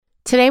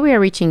Today we are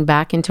reaching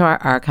back into our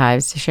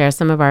archives to share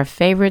some of our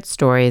favorite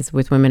stories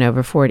with women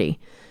over 40.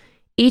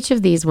 Each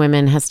of these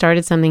women has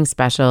started something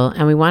special,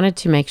 and we wanted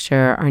to make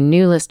sure our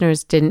new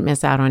listeners didn't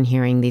miss out on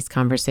hearing these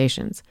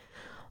conversations.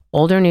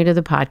 Old or new to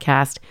the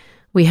podcast,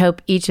 we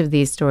hope each of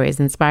these stories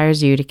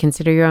inspires you to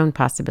consider your own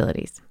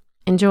possibilities.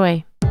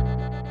 Enjoy.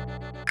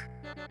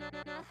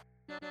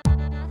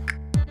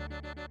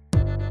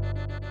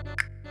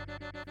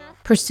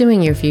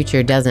 Pursuing your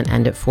future doesn't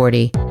end at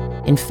 40.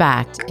 In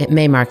fact, it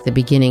may mark the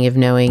beginning of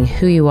knowing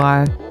who you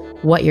are,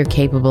 what you're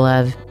capable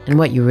of, and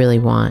what you really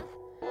want.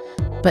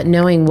 But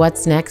knowing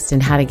what's next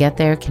and how to get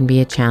there can be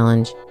a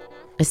challenge,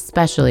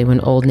 especially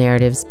when old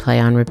narratives play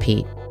on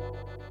repeat.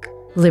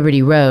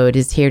 Liberty Road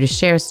is here to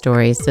share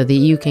stories so that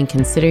you can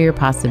consider your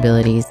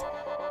possibilities,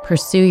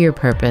 pursue your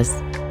purpose,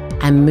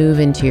 and move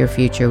into your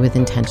future with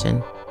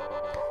intention.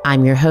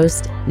 I'm your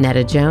host,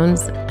 Netta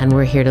Jones, and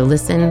we're here to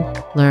listen,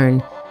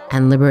 learn,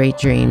 and liberate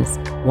dreams,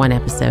 one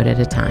episode at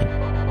a time.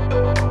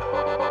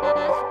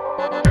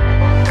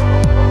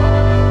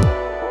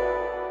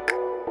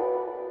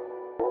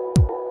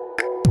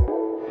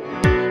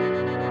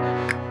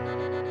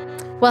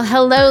 Well,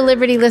 hello,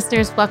 Liberty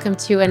listeners. Welcome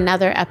to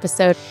another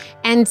episode.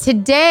 And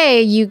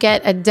today you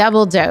get a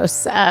double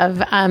dose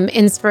of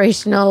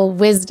inspirational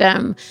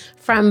wisdom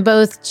from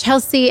both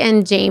Chelsea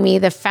and Jamie,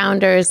 the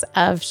founders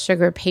of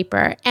Sugar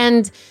Paper.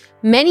 And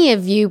many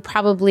of you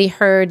probably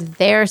heard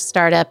their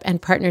startup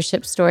and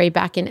partnership story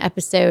back in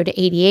episode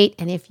 88.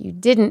 And if you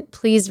didn't,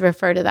 please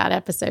refer to that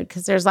episode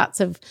because there's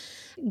lots of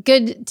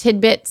good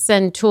tidbits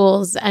and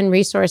tools and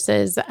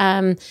resources.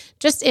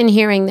 Just in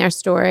hearing their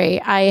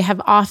story, I have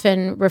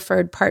often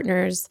referred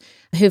partners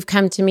who've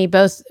come to me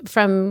both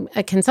from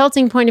a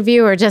consulting point of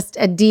view or just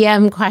a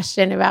DM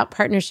question about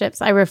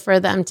partnerships. I refer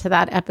them to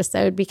that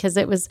episode because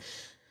it was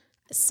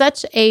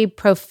such a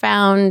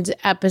profound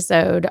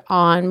episode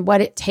on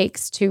what it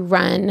takes to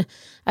run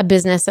a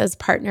business as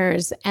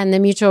partners and the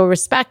mutual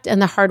respect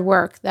and the hard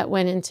work that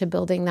went into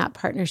building that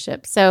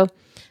partnership. So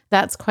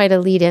that's quite a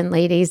lead-in,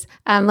 ladies.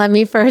 Let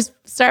me first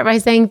start by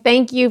saying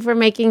thank you for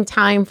making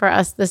time for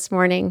us this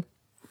morning.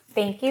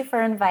 Thank you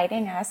for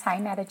inviting us. Hi,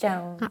 Netta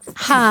Jones.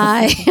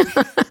 Hi.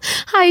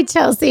 Hi,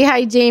 Chelsea.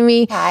 Hi,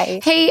 Jamie.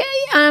 Hi. Hey,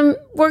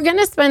 we're going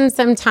to spend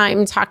some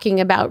time talking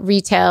about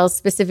retail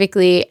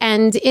specifically.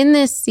 And in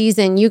this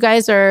season, you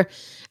guys are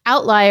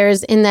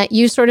outliers in that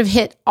you sort of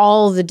hit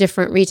all the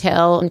different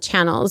retail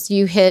channels.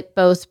 You hit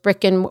both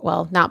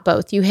not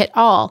both, you hit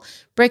all.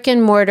 Brick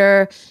and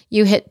mortar,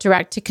 you hit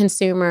direct to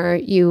consumer,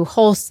 you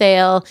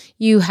wholesale,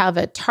 you have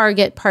a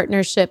Target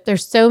partnership.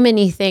 There's so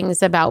many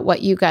things about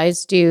what you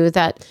guys do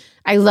that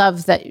I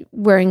love that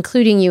we're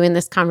including you in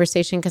this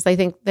conversation because I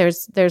think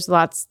there's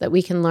lots that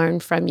we can learn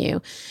from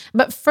you.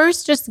 But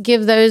first, just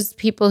give those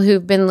people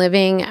who've been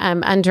living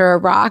under a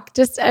rock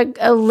just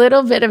a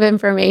little bit of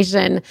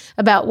information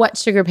about what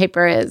Sugar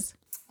Paper is.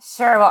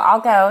 Sure. Well,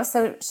 I'll go.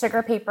 So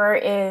Sugar Paper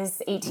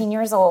is 18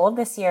 years old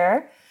this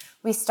year.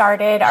 We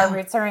started, our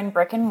roots are in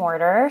brick and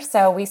mortar.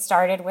 So we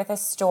started with a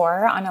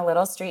store on a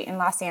little street in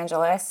Los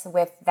Angeles,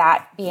 with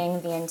that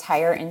being the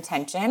entire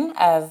intention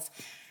of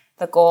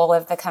the goal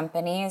of the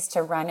company is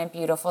to run a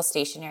beautiful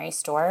stationery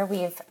store.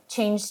 We've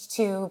changed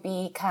to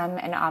become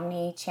an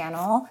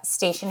omni-channel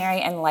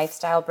stationery and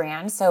lifestyle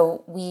brand.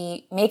 So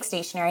we make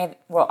stationery,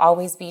 will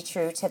always be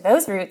true to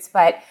those roots,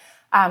 but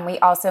we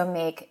also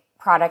make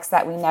products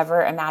that we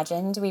never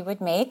imagined we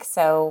would make.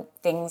 So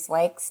things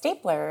like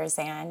staplers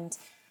and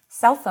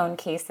cell phone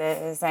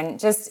cases and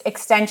just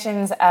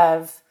extensions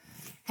of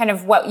kind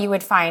of what you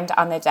would find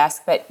on the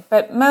desk.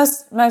 But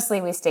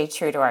mostly we stay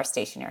true to our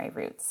stationery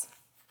roots.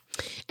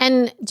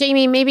 And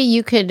Jamie, maybe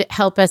you could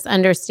help us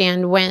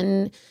understand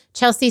when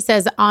Chelsea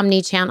says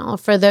omni-channel,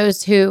 for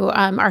those who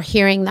are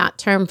hearing that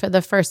term for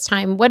the first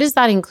time, what does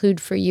that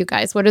include for you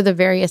guys? What are the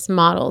various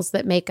models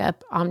that make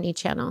up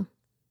omni-channel?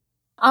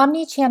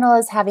 Omni-channel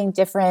is having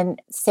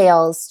different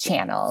sales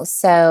channels.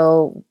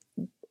 So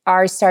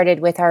ours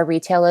started with our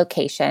retail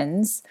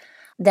locations.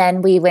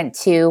 Then we went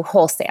to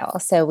wholesale.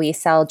 So we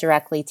sell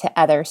directly to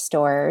other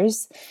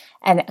stores.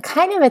 And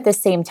kind of at the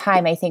same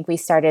time, I think we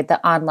started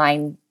the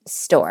online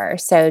store,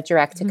 so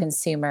direct to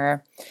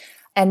consumer.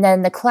 And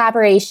then the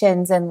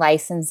collaborations and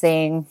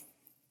licensing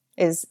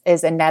is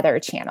another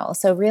channel.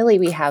 So really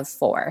we have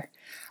 4.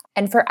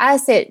 And for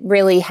us, it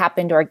really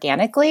happened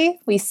organically.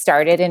 We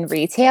started in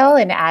retail,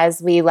 and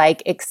as we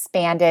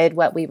expanded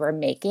what we were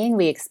making,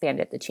 we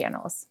expanded the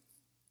channels.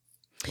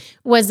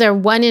 Was there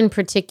one in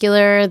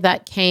particular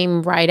that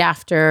came right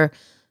after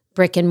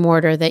brick and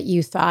mortar that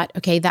you thought,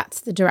 okay, that's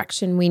the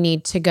direction we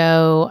need to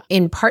go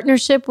in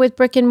partnership with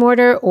brick and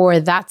mortar, or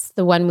that's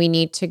the one we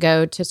need to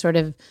go to sort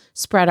of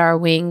spread our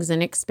wings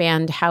and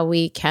expand how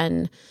we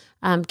can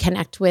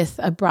connect with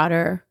a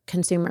broader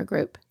consumer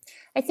group?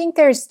 I think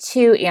there's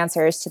 2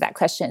 answers to that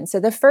question. So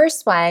the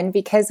first one,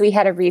 because we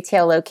had a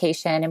retail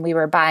location and we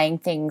were buying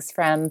things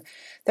from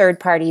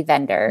third-party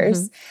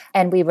vendors,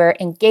 and we were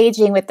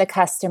engaging with the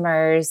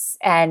customers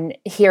and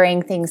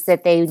hearing things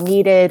that they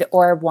needed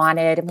or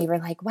wanted. And we were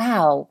like,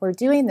 wow, we're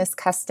doing this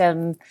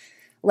custom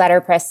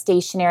letterpress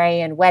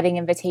stationery and wedding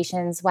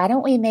invitations. Why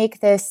don't we make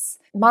this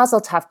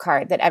Mazel Tov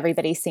card that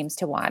everybody seems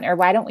to want? Or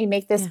why don't we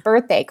make this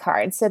birthday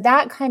card? So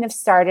that kind of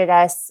started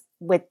us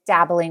with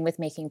dabbling with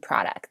making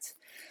product.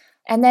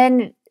 And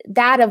then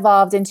that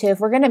evolved into, if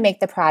we're going to make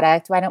the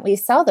product, why don't we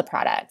sell the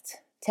product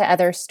to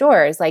other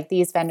stores like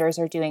these vendors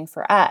are doing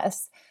for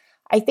us?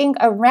 I think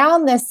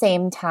around the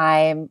same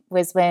time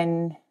was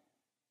when,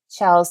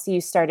 Chelsea,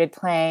 you started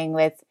playing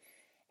with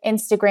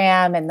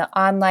Instagram and the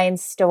online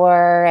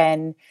store.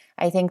 And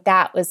I think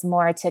that was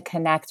more to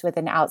connect with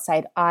an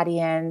outside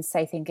audience.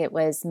 I think it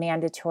was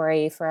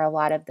mandatory for a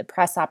lot of the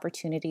press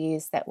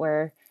opportunities that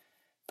were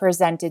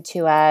presented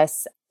to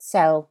us.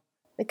 So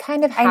it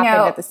kind of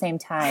happened at the same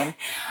time.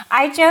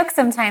 I joke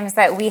sometimes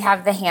that we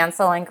have the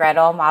Hansel and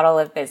Gretel model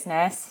of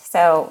business.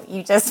 So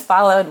you just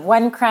followed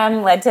one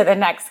crumb, led to the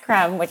next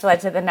crumb, which led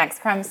to the next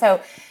crumb.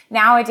 So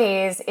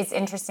nowadays, it's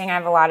interesting. I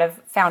have a lot of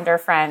founder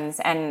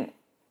friends, and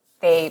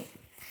they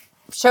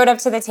showed up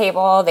to the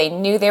table. They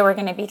knew they were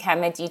going to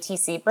become a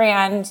DTC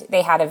brand.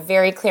 They had a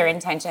very clear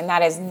intention.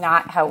 That is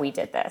not how we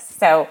did this.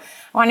 So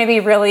I want to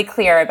be really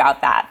clear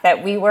about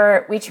that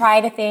we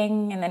tried a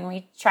thing and then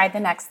we tried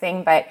the next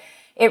thing. But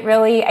it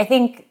really, I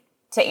think,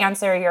 to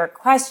answer your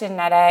question,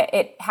 Netta,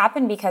 it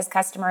happened because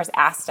customers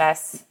asked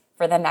us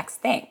for the next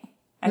thing.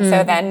 And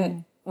so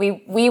then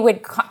we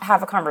would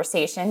have a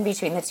conversation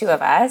between the two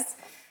of us,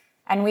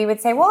 and we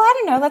would say, well, I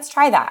don't know, let's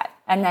try that.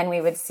 And then we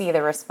would see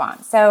the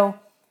response. So,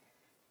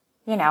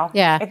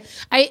 Yeah.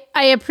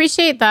 I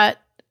appreciate that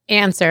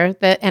answer,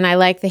 and I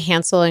like the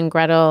Hansel and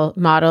Gretel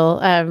model.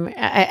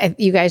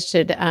 You guys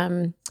should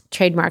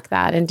trademark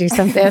that and do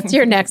something. That's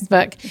your next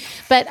book.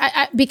 But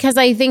because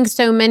I think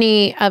so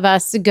many of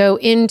us go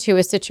into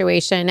a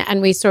situation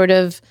and we sort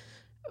of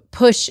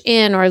push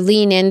in or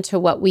lean into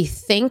what we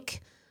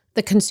think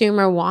the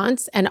consumer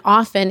wants. And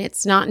often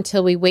it's not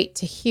until we wait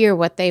to hear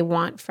what they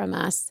want from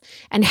us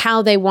and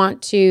how they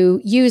want to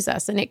use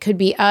us. And it could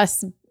be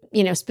us,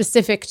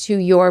 specific to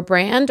your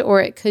brand, or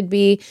it could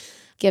be,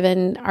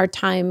 given our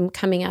time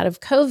coming out of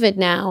COVID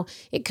now,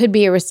 it could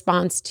be a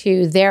response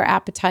to their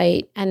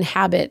appetite and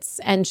habits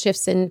and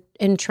shifts in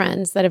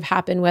trends that have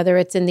happened, whether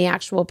it's in the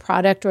actual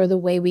product or the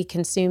way we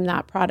consume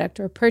that product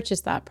or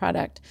purchase that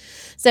product.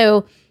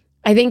 So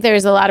I think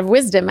there's a lot of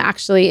wisdom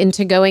actually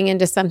into going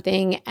into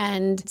something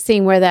and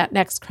seeing where that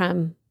next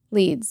crumb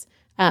leads.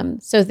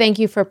 So thank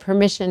you for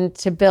permission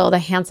to build a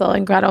Hansel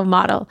and Gretel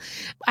model.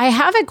 I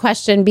have a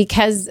question,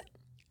 because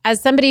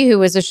as somebody who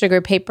was a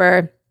Sugar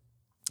Paper,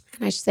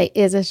 I should say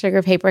is a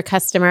Sugar Paper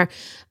customer,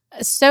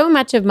 so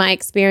much of my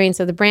experience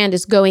of the brand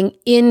is going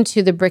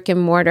into the brick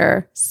and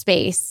mortar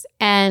space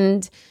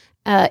and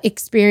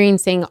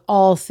experiencing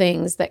all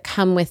things that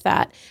come with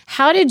that.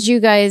 How did you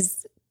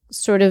guys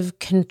sort of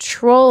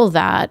control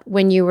that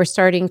when you were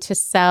starting to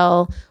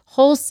sell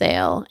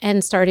wholesale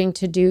and starting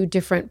to do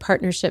different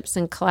partnerships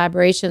and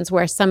collaborations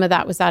where some of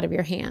that was out of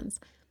your hands?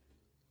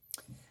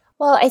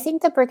 Well, I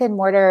think the brick and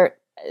mortar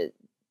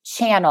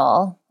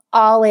channel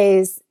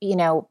always,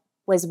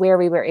 was where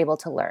we were able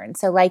to learn.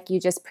 So like you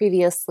just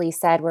previously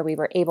said, where we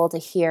were able to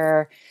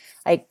hear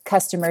like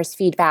customers'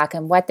 feedback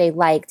and what they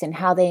liked and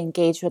how they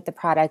engaged with the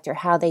product or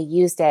how they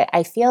used it,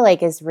 I feel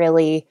like is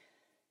really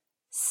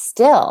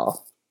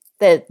still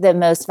the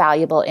most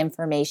valuable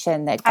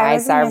information that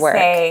guides our work.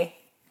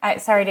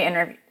 Sorry to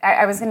interrupt.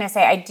 I was going to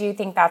say, I do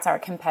think that's our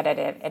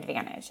competitive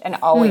advantage, and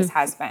always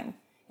has been,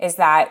 is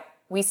that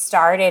we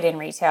started in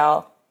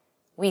retail.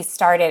 We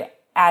started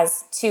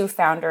as two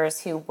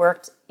founders who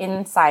worked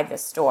inside the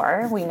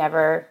store. We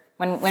never,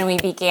 when we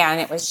began,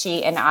 it was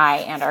she and I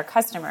and our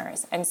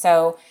customers. And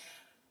so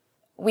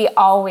we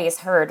always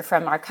heard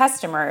from our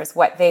customers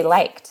what they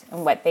liked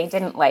and what they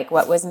didn't like,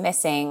 what was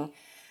missing,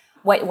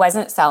 what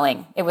wasn't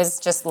selling. It was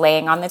just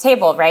laying on the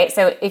table, right?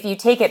 So if you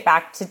take it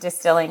back to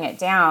distilling it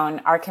down,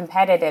 our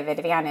competitive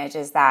advantage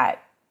is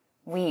that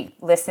we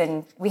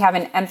listen, we have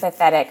an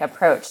empathetic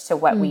approach to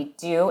what we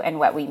do and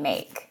what we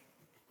make.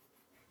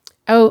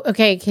 Oh,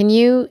 okay. Can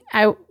you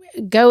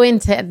go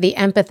into the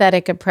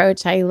empathetic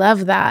approach? I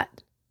love that.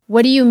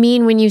 What do you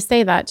mean when you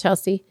say that,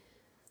 Chelsea?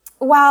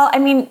 Well, I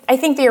mean, I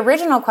think the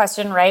original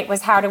question, right,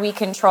 was how do we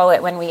control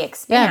it when we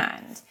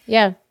expand?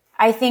 Yeah.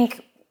 I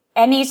think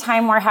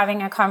anytime we're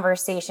having a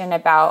conversation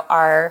about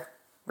our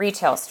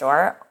retail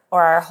store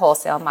or our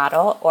wholesale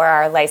model or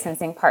our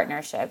licensing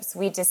partnerships,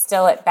 we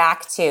distill it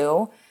back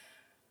to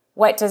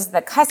what does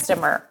the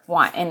customer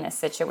want in this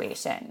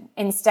situation?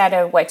 Instead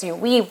of what do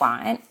we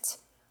want,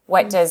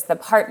 what does the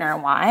partner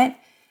want?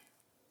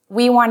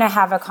 We want to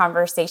have a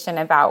conversation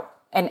about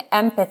an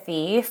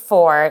empathy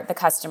for the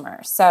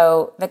customer.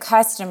 So the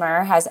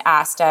customer has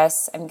asked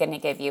us, I'm going to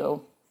give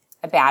you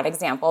a bad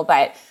example,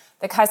 but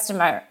the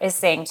customer is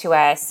saying to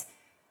us,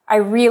 I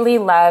really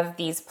love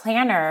these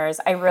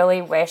planners. I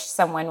really wish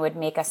someone would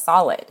make a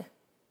solid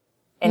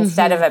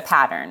instead of a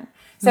pattern.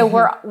 So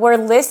we're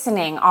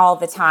listening all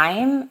the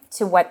time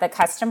to what the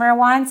customer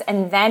wants,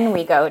 and then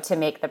we go to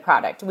make the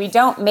product. We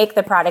don't make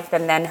the product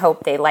and then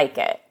hope they like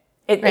it.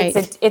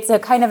 It's a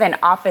kind of an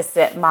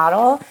opposite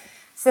model.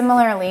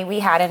 Similarly, we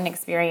had an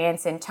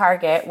experience in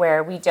Target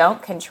where we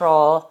don't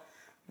control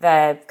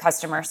the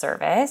customer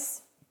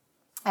service.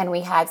 And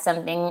we had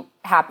something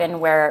happen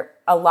where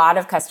a lot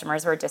of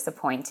customers were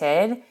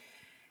disappointed.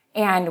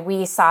 And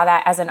we saw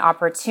that as an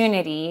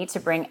opportunity to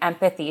bring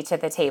empathy to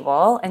the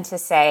table and to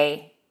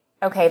say,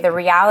 okay, the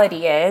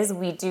reality is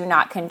we do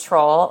not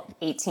control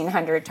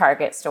 1,800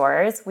 Target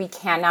stores. We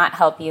cannot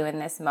help you in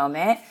this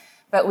moment,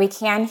 but we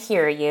can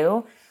hear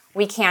you.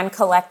 We can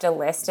collect a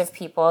list of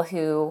people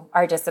who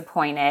are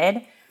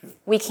disappointed.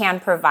 We can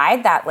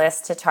provide that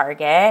list to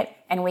Target,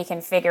 and we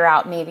can figure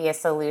out maybe a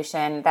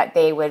solution that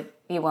they would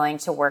be willing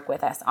to work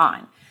with us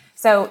on.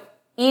 So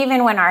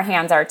even when our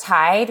hands are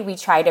tied, we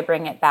try to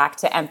bring it back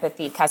to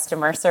empathy,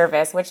 customer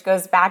service, which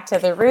goes back to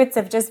the roots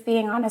of just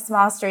being on a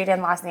small street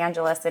in Los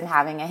Angeles and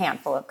having a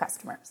handful of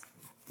customers.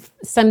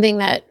 Something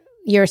that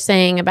you're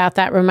saying about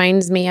that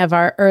reminds me of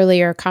our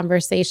earlier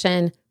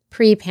conversation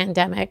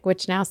pre-pandemic,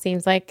 which now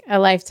seems like a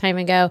lifetime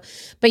ago.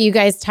 But you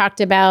guys talked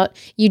about,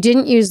 you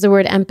didn't use the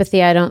word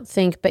empathy, I don't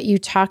think, but you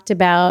talked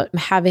about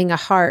having a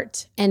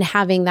heart and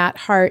having that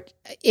heart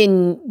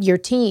in your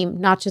team,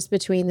 not just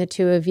between the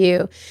two of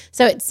you.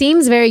 So it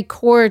seems very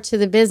core to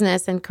the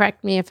business, and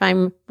correct me if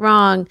I'm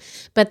wrong,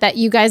 but that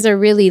you guys are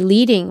really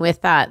leading with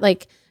that.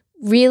 Like,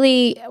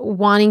 really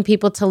wanting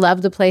people to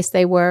love the place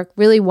they work,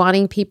 really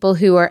wanting people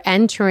who are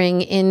entering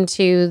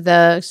into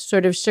the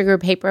sort of sugar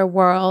paper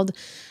world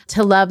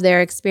to love their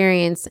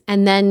experience,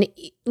 and then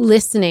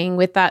listening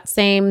with that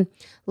same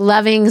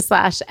loving /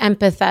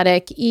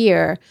 empathetic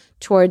ear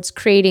towards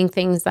creating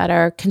things that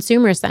are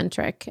consumer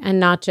centric and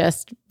not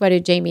just what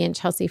do Jamie and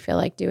Chelsea feel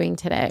like doing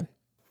today.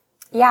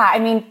 Yeah, I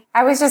mean,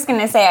 I was just going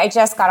to say, I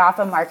just got off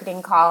a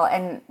marketing call,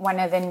 and one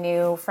of the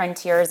new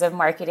frontiers of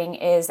marketing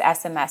is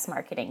SMS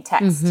marketing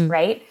text,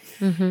 right?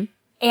 Mm-hmm.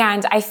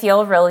 And I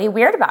feel really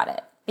weird about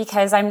it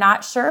because I'm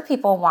not sure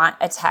people want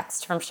a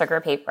text from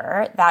Sugar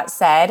Paper. That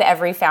said,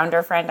 every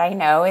founder friend I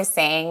know is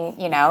saying,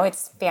 you know,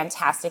 it's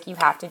fantastic, you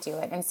have to do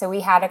it. And so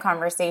we had a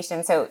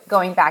conversation. So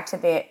going back to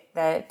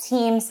the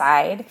team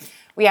side,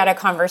 we had a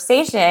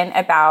conversation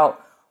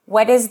about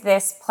what is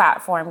this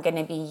platform going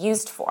to be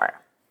used for?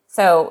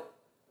 So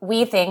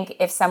we think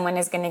if someone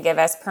is going to give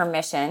us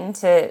permission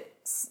to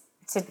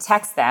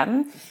text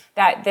them,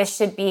 that this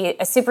should be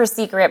a super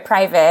secret,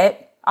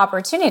 private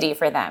opportunity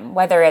for them,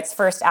 whether it's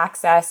first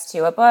access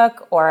to a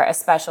book or a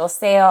special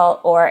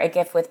sale or a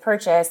gift with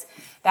purchase,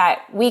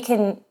 that we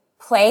can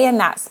play in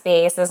that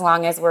space as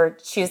long as we're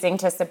choosing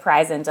to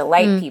surprise and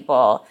delight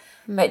people.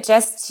 But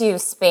just to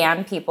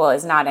spam people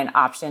is not an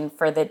option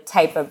for the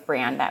type of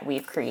brand that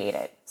we've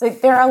created. So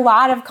there are a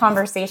lot of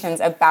conversations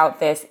about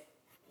this,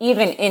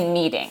 even in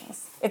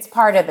meetings. It's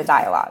part of the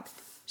dialogue.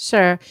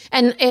 Sure.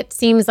 And it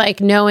seems like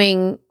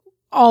knowing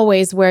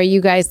always where you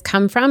guys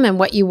come from and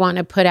what you want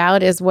to put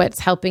out is what's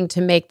helping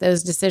to make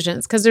those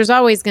decisions. Because there's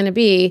always going to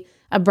be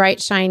a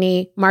bright,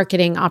 shiny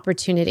marketing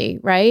opportunity,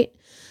 right?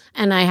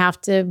 And I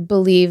have to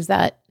believe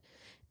that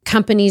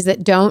companies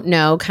that don't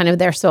know kind of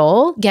their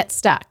soul get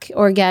stuck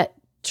or get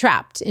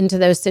trapped into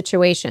those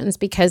situations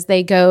because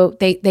they go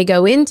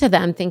into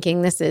them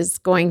thinking this is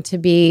going to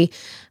be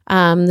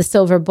the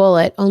silver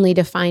bullet, only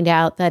to find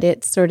out that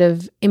it's sort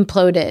of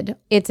imploded.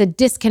 It's a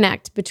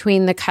disconnect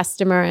between the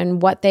customer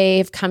and what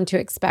they've come to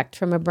expect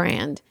from a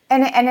brand.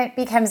 And it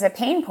becomes a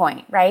pain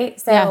point, right?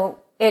 So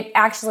it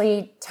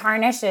actually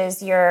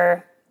tarnishes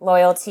your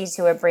loyalty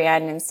to a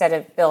brand instead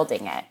of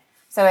building it.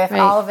 So if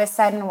all of a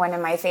sudden one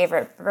of my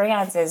favorite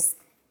brands is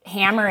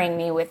hammering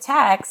me with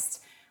text,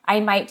 I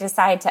might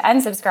decide to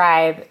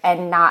unsubscribe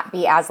and not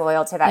be as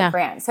loyal to that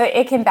brand. So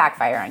it can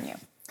backfire on you.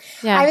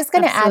 Yeah, I was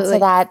going to add to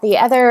that. The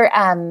other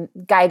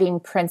guiding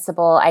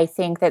principle, I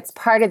think, that's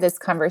part of this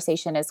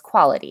conversation is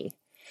quality.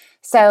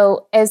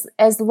 So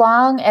as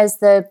long as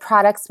the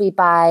products we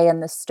buy in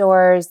the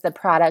stores, the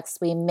products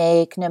we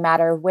make, no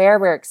matter where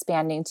we're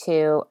expanding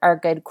to, are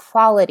good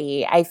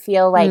quality, I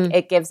feel like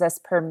it gives us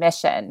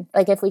permission.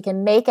 Like if we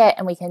can make it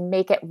and we can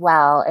make it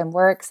well and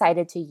we're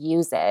excited to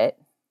use it,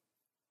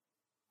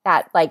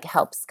 that like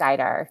helps guide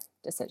our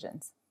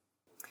decisions.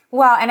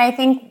 Well, and I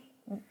think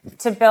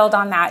to build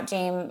on that,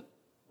 James,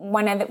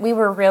 we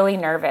were really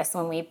nervous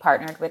when we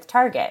partnered with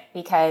Target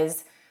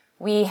because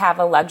we have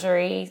a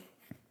luxury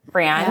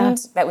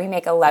brand that we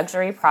make a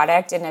luxury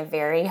product in a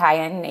very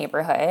high-end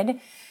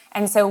neighborhood.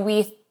 And so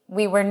we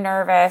were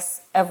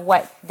nervous of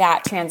what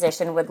that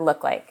transition would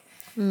look like.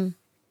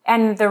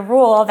 And the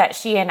rule that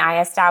she and I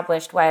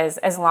established was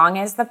as long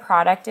as the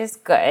product is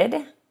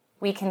good,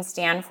 we can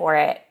stand for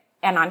it.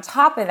 And on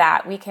top of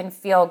that, we can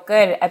feel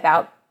good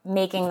about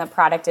making the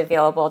product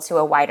available to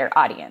a wider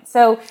audience.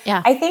 So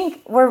I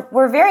think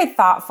we're very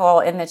thoughtful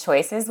in the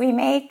choices we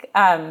make.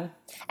 And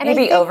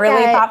maybe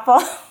overly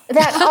thoughtful.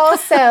 That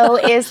also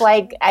is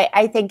like,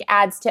 I think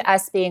adds to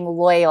us being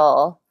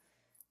loyal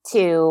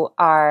to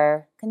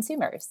our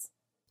consumers.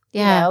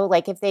 Yeah. You know,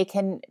 like if they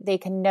can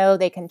know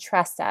they can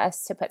trust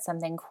us to put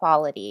something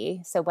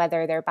quality. So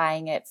whether they're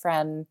buying it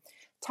from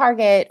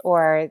Target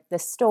or the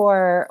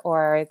store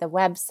or the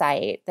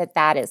website,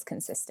 that is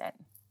consistent.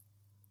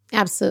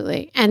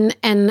 Absolutely. And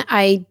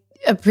I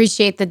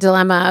appreciate the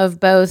dilemma of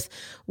both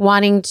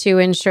wanting to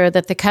ensure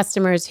that the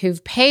customers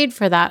who've paid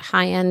for that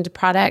high-end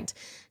product,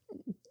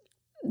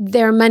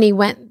 their money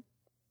went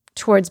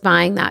towards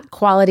buying that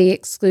quality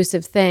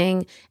exclusive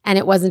thing, and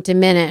it wasn't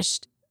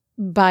diminished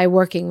by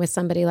working with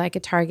somebody like a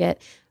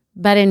Target.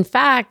 But in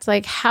fact,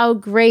 like, how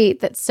great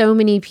that so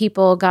many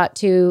people got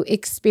to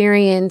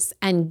experience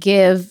and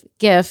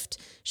gift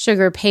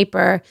Sugar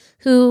Paper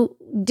who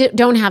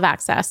don't have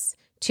access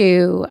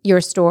to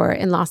your store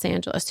in Los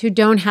Angeles, who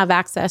don't have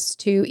access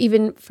to,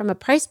 even from a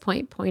price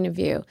point of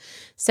view.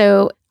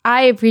 So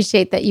I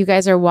appreciate that you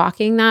guys are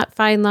walking that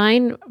fine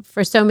line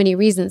for so many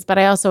reasons, but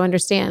I also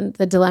understand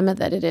the dilemma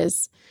that it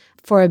is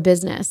for a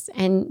business.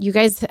 And you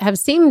guys have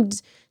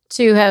seemed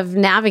to have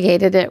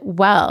navigated it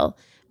well.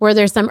 Were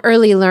there some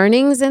early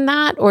learnings in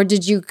that? Or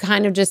did you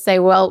kind of just say,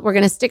 well, we're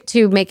going to stick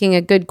to making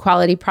a good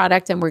quality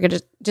product and we're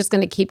just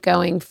going to keep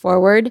going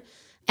forward,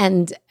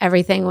 and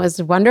everything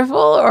was wonderful?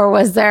 Or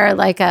was there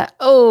like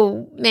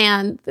oh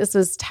man, this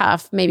was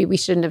tough, maybe we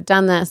shouldn't have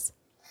done this?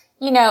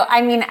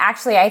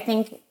 Actually, I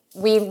think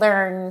we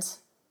learned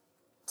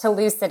to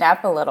loosen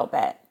up a little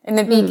bit. In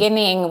the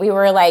beginning, we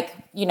were like,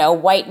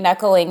 white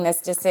knuckling this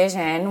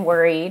decision,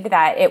 worried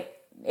that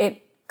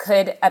it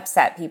could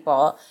upset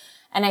people.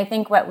 And I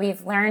think what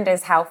we've learned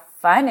is how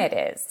fun it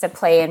is to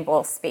play in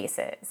both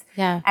spaces.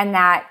 Yeah. And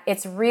that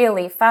it's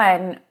really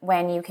fun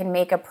when you can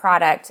make a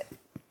product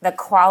the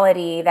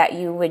quality that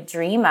you would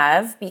dream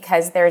of,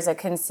 because there's a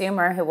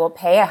consumer who will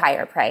pay a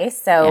higher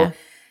price. So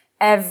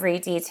every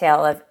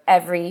detail of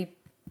every,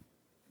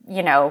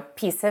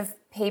 piece of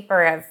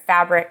paper, of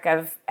fabric,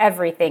 of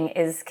everything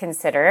is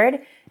considered.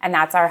 And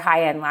that's our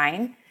high-end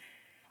line.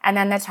 And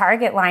then the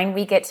Target line,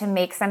 we get to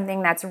make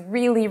something that's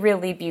really,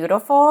 really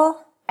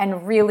beautiful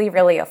and really,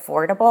 really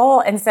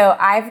affordable. And so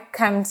I've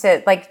come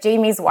to, like,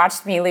 Jamie's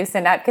watched me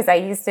loosen up, because I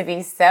used to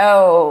be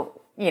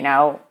so,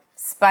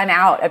 spun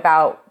out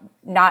about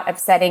not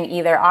upsetting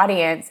either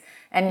audience.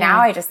 And now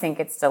I just think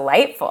it's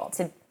delightful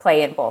to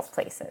play in both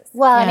places.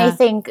 Well, and I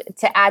think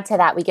to add to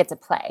that, we get to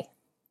play.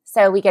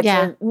 So we get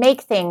to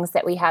make things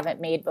that we haven't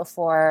made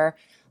before,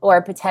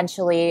 or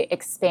potentially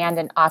expand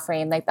an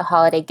offering, like the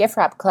holiday gift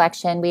wrap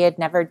collection. We had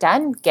never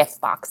done gift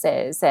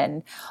boxes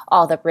and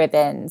all the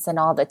ribbons and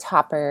all the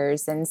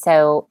toppers. And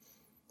so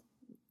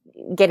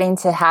getting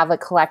to have a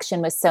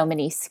collection with so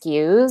many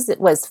SKUs, it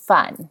was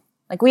fun.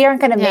 Like, we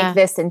aren't going to make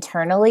this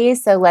internally,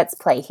 so let's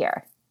play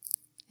here.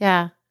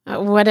 Yeah.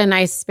 What a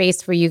nice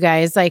space for you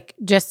guys, like,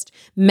 just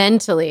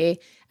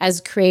mentally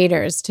as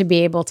creators, to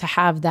be able to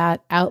have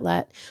that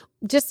outlet.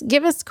 Just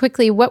give us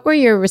quickly, what were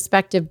your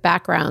respective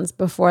backgrounds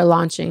before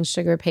launching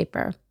Sugar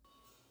Paper?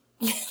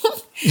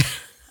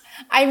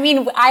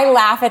 I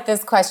laugh at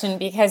this question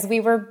because we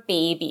were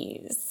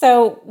babies.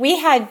 So we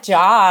had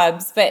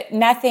jobs, but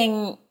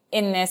nothing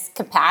in this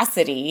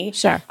capacity.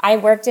 Sure. I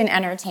worked in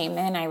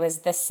entertainment. I was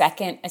the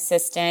second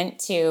assistant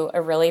to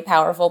a really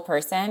powerful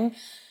person.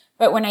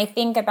 But when I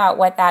think about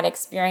what that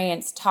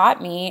experience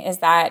taught me, is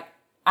that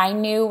I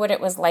knew what it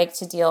was like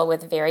to deal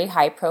with very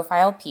high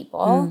profile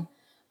people.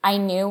 I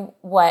knew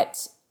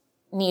what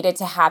needed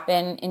to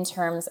happen in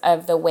terms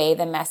of the way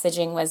the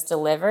messaging was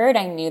delivered.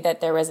 I knew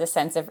that there was a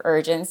sense of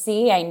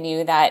urgency. I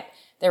knew that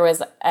there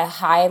was a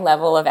high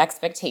level of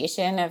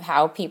expectation of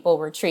how people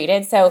were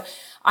treated. So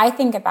I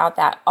think about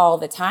that all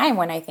the time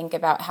when I think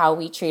about how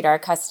we treat our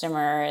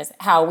customers,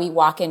 how we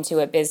walk into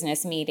a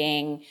business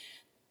meeting.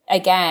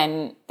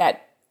 Again,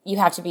 that you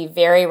have to be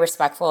very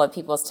respectful of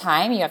people's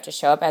time. You have to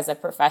show up as a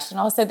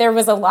professional. So there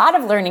was a lot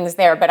of learnings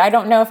there, but I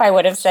don't know if I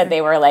would have said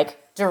they were like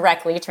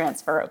directly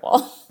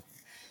transferable.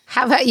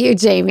 How about you,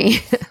 Jamie?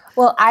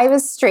 Well, I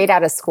was straight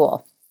out of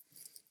school.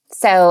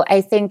 So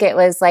I think it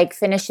was like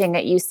finishing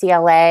at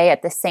UCLA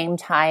at the same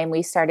time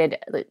we started.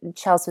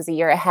 Chelsea was a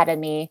year ahead of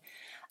me.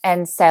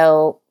 And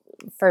so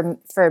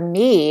for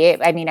me,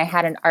 I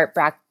had an art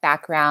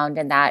background,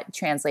 and that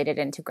translated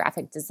into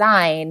graphic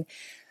design.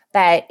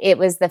 But it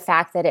was the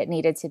fact that it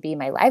needed to be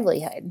my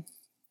livelihood.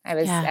 I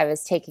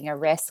was taking a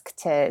risk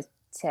to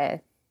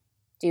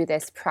do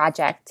this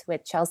project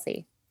with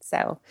Chelsea.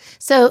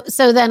 So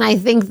then I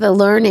think the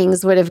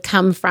learnings would have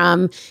come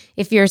from,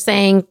 if you're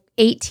saying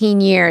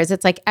 18 years,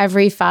 it's like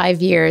every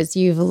 5 years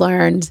you've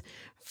learned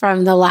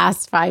from the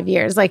last 5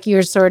 years. Like,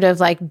 you're sort of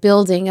like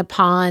building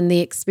upon the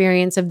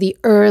experience of the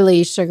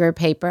early Sugar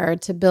Paper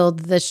to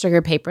build the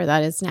Sugar Paper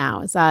that is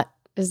now. Is that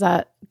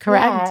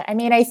correct?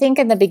 Yeah. I think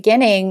in the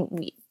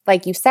beginning,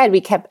 like you said,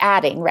 we kept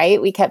adding,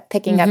 right? We kept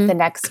picking up the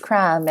next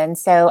crumb. And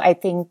so I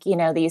think,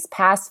 these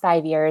past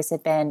 5 years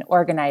have been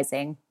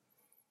organizing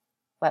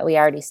what we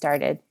already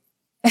started.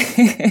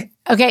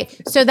 Okay.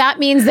 So that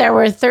means there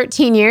were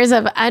 13 years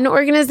of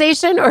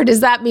unorganization, or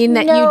does that mean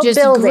that you just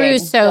grew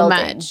so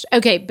much?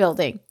 Okay.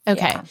 Building.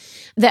 Okay. Yeah.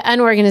 The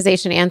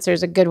unorganization answer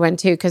is a good one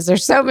too, because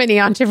there's so many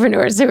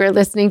entrepreneurs who are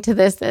listening to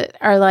this that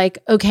are like,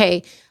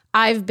 okay,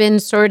 I've been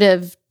sort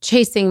of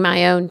chasing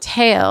my own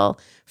tail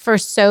for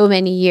so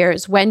many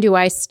years. When do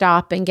I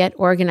stop and get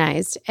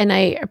organized? And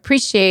I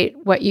appreciate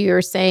what you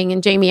were saying.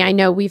 And Jamie, I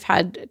know we've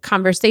had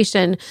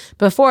conversation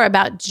before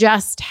about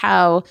just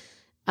how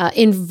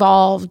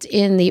involved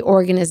in the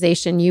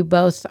organization you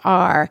both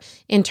are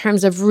in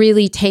terms of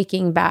really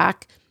taking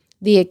back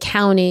the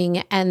accounting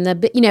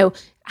and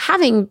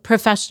having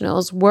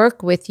professionals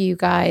work with you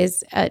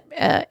guys at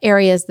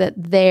areas that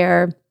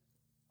they're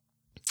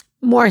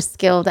more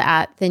skilled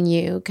at than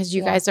you, because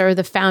you guys are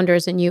the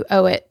founders and you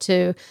owe it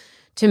to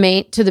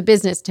the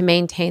business to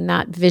maintain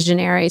that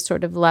visionary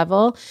sort of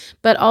level,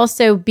 but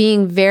also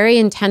being very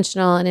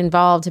intentional and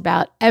involved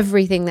about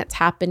everything that's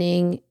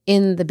happening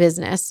in the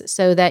business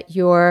so that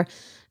you're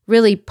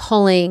really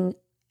pulling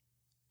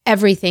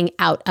everything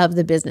out of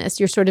the business.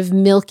 You're sort of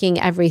milking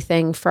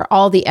everything for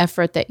all the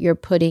effort that you're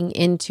putting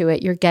into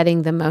it. You're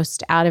getting the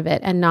most out of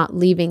it and not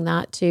leaving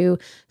that to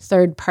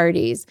third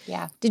parties.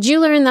 Yeah. Did you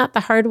learn that the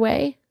hard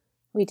way?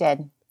 We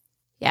did.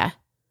 Yeah.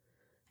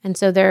 And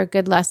so there are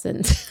good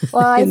lessons.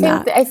 Well,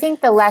 I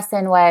think the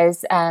lesson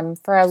was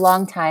for a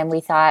long time we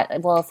thought,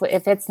 well,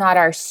 if it's not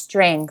our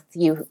strength,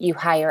 you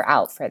hire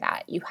out for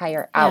that. You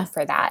hire out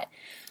for that.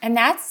 And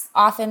that's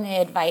often the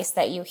advice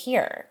that you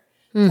hear.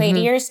 Play to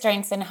your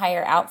strengths and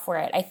hire out for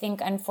it. I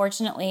think,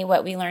 unfortunately,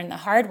 what we learned the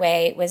hard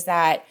way was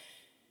that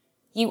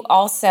you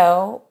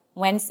also,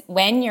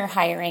 when you're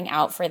hiring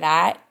out for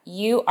that,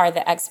 you are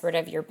the expert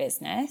of your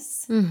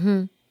business.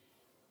 Mm-hmm.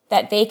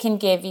 That they can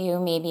give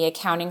you maybe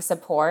accounting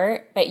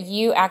support, but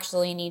you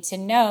actually need to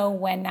know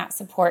when that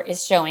support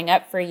is showing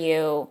up for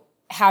you,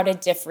 how to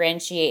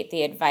differentiate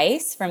the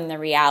advice from the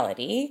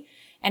reality.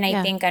 And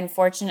I think,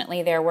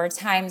 unfortunately, there were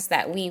times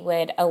that we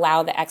would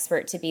allow the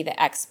expert to be the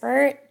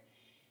expert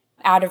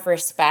out of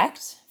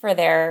respect for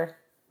their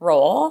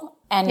role.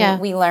 And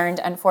we learned,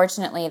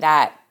 unfortunately,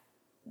 that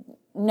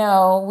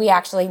no, we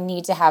actually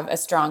need to have a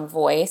strong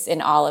voice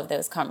in all of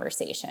those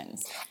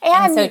conversations.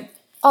 And so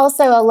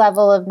also a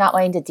level of not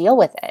wanting to deal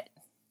with it,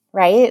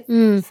 right?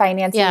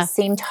 Finances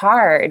seemed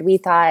hard. We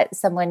thought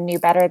someone knew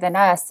better than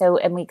us.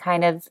 And we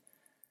kind of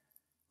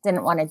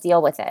didn't want to deal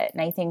with it.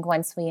 And I think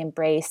once we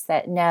embrace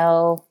that,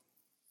 no,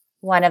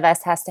 one of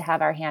us has to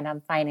have our hand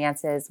on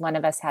finances. One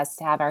of us has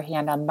to have our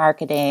hand on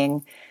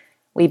marketing.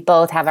 We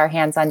both have our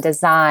hands on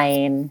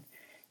design,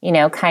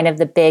 kind of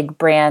the big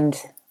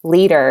brand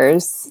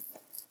leaders.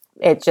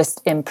 It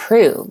just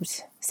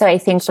improved. So I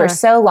think for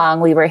so long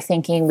we were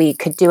thinking we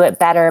could do it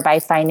better by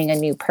finding a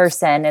new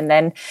person. And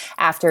then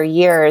after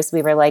years,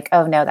 we were like,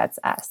 oh no, that's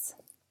us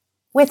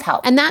with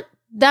help. And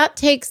that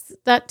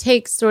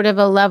takes sort of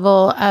a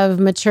level of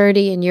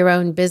maturity in your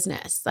own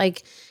business.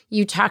 Like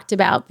you talked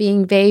about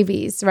being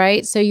babies,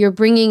 right? So you're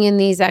bringing in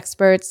these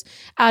experts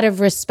out of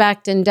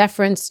respect and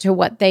deference to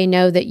what they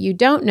know that you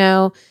don't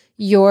know.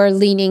 You're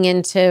leaning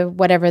into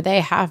whatever they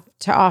have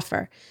to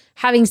offer.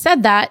 Having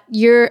said that,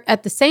 you're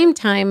at the same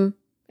time,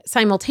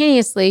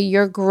 simultaneously,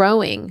 you're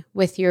growing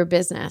with your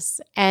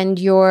business and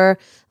you're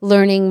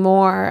learning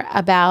more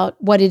about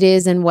what it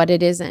is and what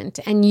it isn't.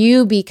 And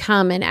you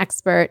become an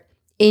expert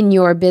in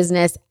your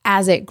business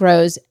as it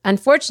grows.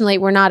 Unfortunately,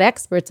 we're not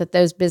experts at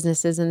those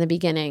businesses in the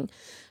beginning.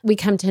 We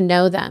come to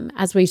know them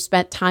as we've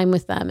spent time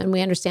with them and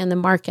we understand the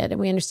market and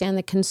we understand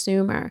the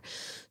consumer.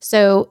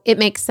 So it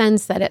makes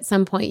sense that at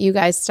some point you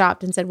guys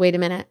stopped and said, wait a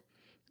minute,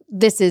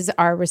 this is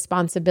our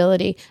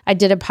responsibility. I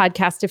did a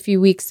podcast a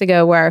few weeks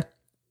ago where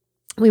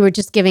we were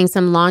just giving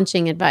some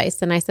launching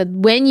advice. And I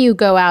said, when you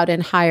go out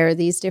and hire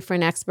these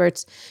different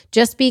experts,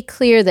 just be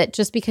clear that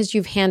just because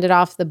you've handed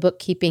off the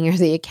bookkeeping or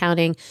the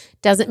accounting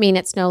doesn't mean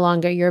it's no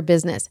longer your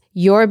business.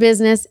 Your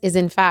business is,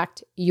 in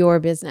fact, your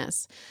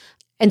business.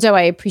 And so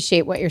I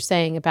appreciate what you're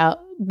saying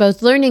about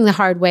both learning the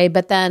hard way,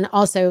 but then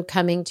also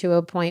coming to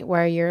a point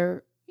where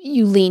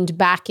you leaned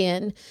back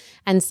in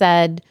and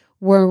said,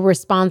 we're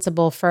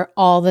responsible for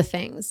all the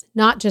things,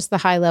 not just the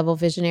high-level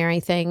visionary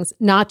things,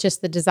 not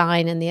just the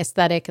design and the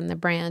aesthetic and the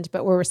brand,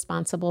 but we're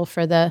responsible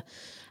for the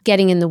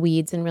getting in the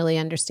weeds and really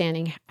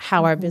understanding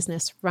how our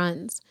business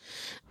runs.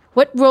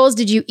 What roles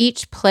did you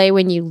each play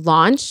when you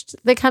launched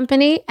the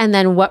company? And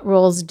then what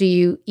roles do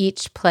you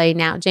each play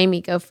now?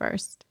 Jamie, go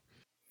first.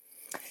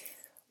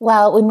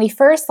 Well, when we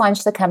first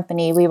launched the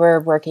company, we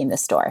were working the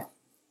store.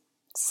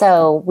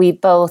 So we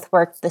both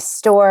worked the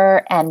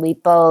store and we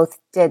both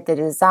did the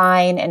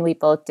design and we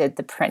both did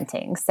the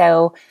printing.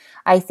 So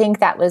I think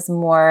that was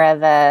more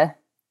of a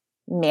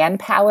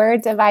manpower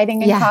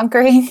dividing and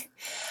conquering.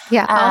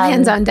 Yeah, all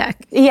hands on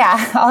deck.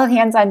 Yeah, all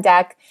hands on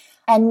deck.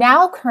 And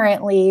now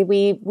currently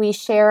we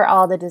share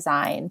all the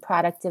design,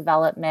 product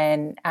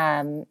development,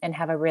 and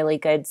have a really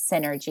good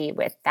synergy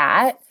with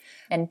that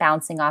and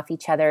bouncing off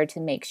each other to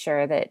make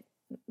sure that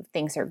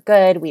things are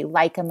good. We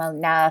like them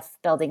enough,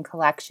 building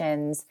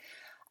collections.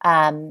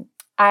 I'm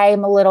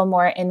a little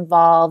more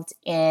involved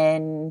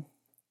in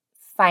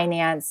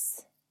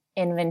finance,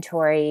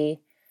 inventory,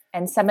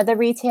 and some of the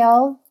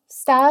retail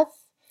stuff.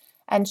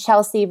 And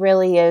Chelsea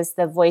really is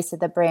the voice of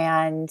the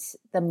brand,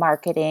 the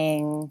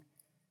marketing,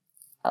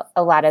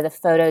 a lot of the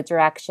photo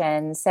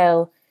direction.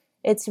 So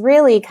it's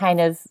really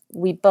kind of,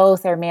 we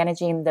both are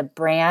managing the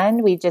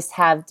brand. We just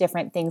have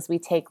different things we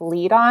take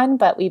lead on,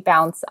 but we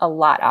bounce a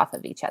lot off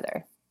of each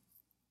other.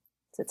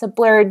 it's a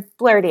blurred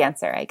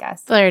answer, I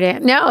guess.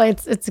 No,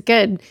 it's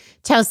good.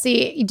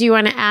 Chelsea, do you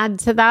want to add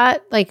to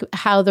that? Like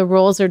how the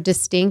roles are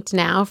distinct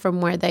now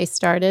from where they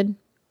started?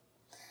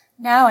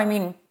 No, I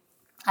mean,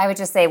 I would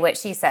just say what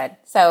she said.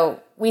 So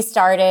we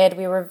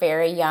were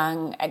very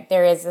young.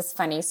 There is this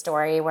funny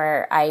story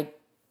where I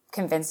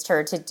convinced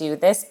her to do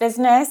this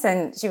business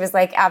and she was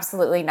like,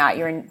 absolutely not,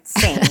 you're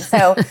insane.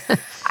 So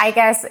I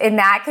guess in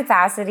that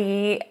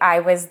capacity, I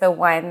was the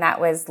one that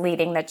was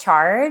leading the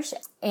charge,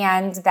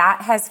 and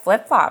that has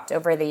flip-flopped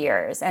over the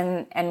years,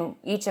 and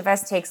each of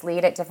us takes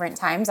lead at different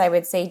times. I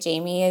would say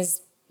Jamie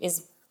is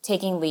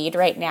taking lead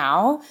right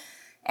now,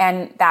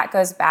 and that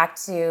goes back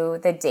to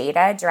the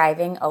data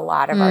driving a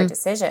lot of our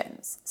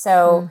decisions.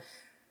 So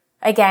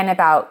again,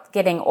 about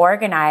getting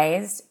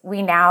organized,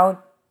 we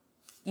now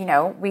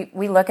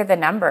we look at the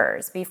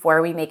numbers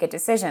before we make a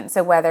decision.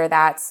 So whether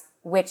that's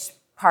which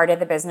part of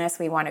the business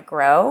we want to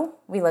grow,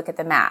 we look at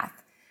the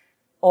math.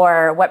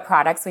 Or what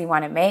products we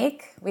want to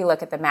make, we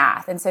look at the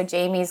math. And so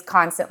Jamie's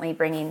constantly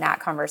bringing that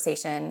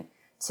conversation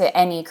to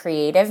any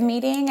creative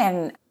meeting,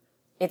 and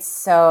it's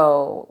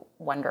so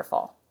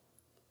wonderful.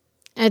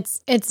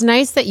 It's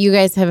nice that you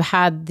guys have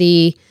had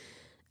the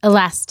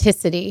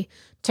elasticity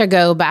to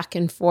go back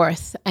and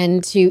forth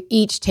and to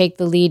each take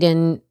the lead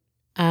in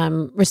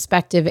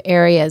respective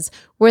areas.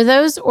 Were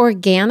those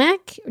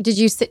organic? Did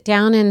you sit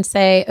down and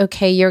say,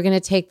 okay, you're going to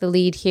take the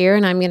lead here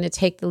and I'm going to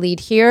take the lead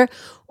here?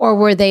 Or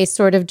were they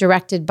sort of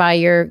directed by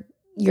your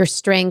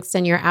strengths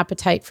and your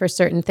appetite for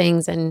certain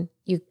things and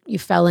you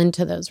fell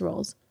into those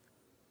roles?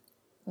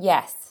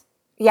 Yes.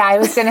 Yeah, I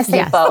was going to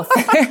say both.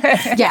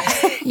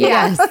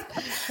 Yes.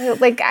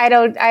 Like I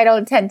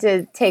don't tend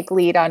to take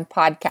lead on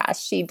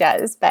podcasts. She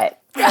does, but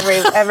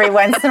every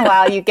once in a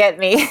while you get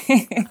me.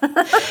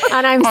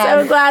 And I'm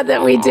so glad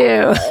that we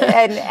do.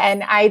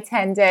 and I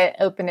tend to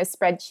open a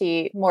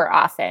spreadsheet more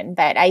often,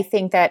 but I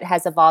think that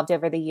has evolved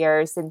over the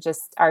years and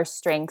just our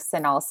strengths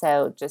and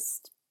also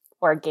just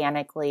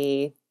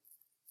organically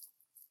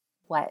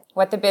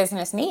what the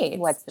business needs.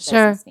 What the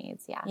business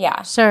needs, yeah.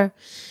 Yeah. Sure.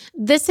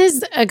 This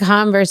is a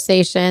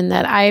conversation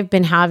that I've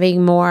been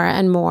having more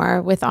and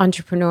more with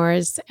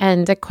entrepreneurs,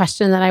 and a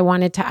question that I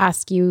wanted to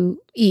ask you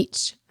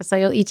each. So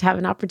you'll each have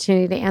an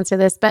opportunity to answer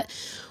this. But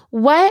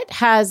what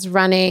has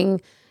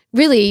running,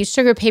 really,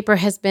 Sugar Paper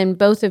has been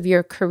both of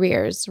your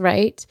careers,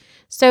 right?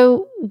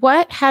 So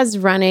what has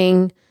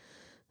running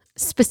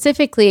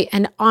specifically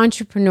an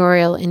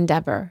entrepreneurial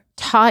endeavor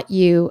taught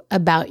you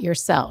about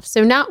yourself?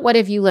 So not what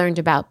have you learned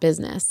about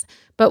business,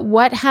 but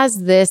what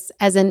has this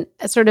as a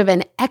sort of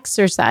an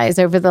exercise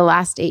over the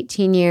last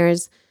 18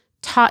 years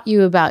taught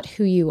you about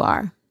who you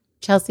are?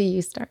 Chelsea,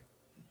 you start.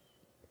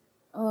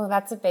 Oh,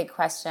 that's a big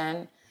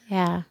question.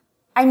 Yeah.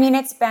 I mean,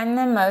 it's been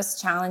the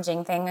most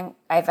challenging thing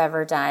I've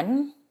ever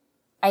done.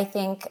 I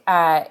think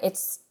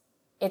it's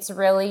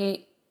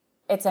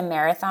a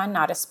marathon,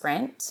 not a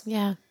sprint.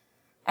 Yeah.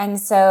 And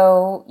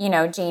so,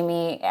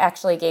 Jamie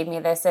actually gave me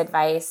this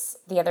advice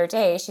the other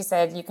day. She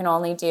said, you can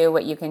only do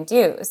what you can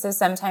do. So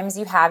sometimes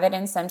you have it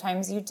and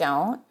sometimes you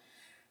don't.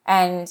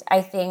 And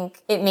I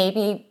think it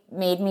maybe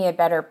made me a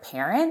better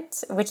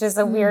parent, which is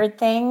a weird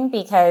thing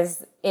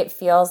because it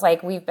feels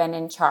like we've been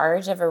in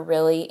charge of a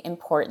really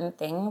important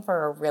thing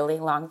for a really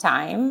long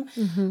time,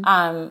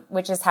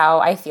 which is how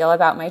I feel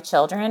about my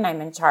children.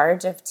 I'm in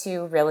charge of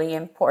two really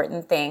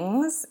important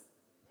things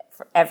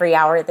for every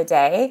hour of the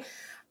day.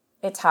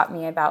 It taught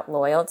me about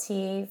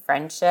loyalty,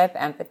 friendship,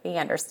 empathy,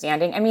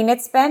 understanding. I mean,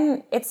 it's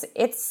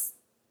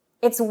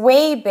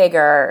way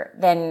bigger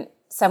than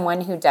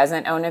someone who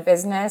doesn't own a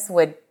business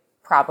would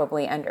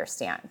probably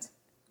understand.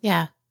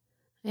 Yeah.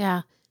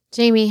 Yeah.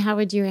 Jamie, how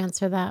would you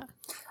answer that?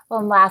 Well,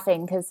 I'm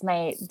laughing because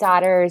my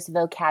daughter's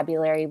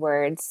vocabulary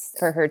words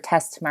for her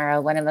test tomorrow,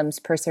 one of them's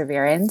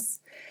perseverance.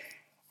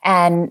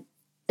 And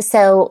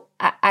so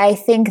I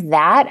think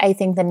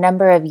the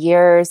number of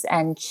years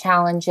and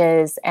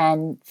challenges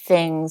and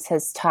things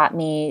has taught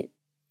me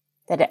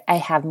that I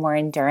have more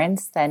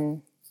endurance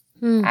than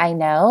I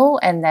know,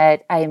 and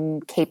that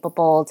I'm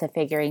capable to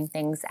figuring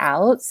things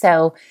out.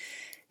 So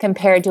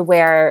compared to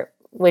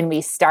when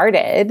we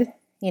started,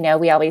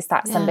 we always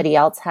thought somebody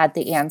else had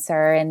the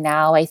answer. And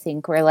now I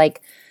think we're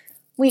like,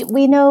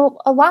 we know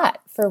a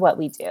lot for what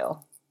we do.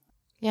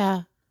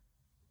 Yeah,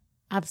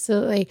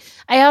 absolutely.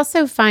 I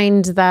also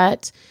find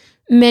that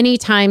many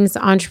times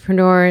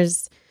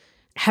entrepreneurs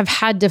have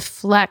had to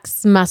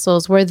flex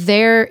muscles where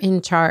they're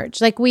in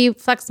charge. Like we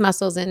flex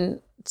muscles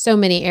in so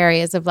many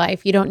areas of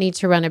life. You don't need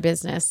to run a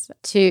business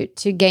to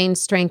gain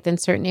strength in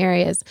certain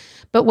areas.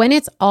 But when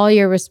it's all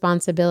your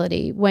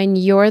responsibility, when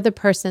you're the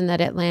person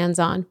that it lands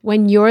on,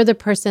 when you're the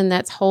person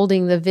that's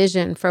holding the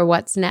vision for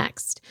what's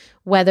next,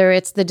 whether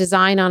it's the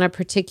design on a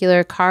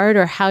particular card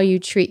or how you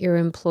treat your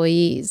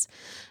employees,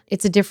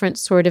 it's a different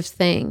sort of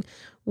thing.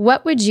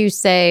 What would you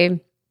say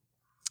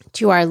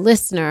to our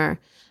listener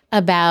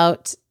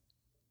about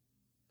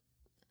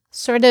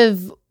sort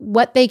of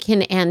what they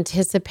can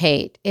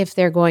anticipate if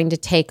they're going to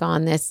take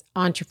on this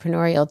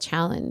entrepreneurial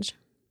challenge?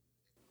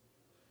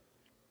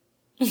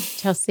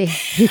 Chelsea.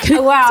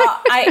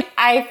 Well,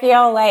 I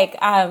feel like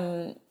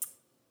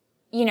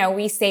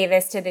we say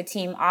this to the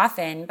team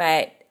often,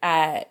 but,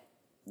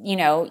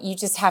 you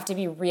just have to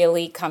be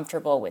really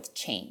comfortable with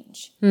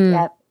change.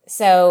 Yep.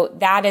 So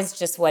that is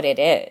just what it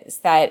is,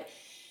 that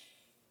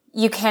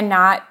you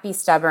cannot be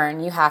stubborn.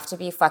 You have to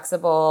be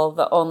flexible.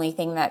 The only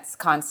thing that's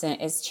constant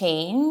is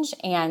change.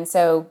 And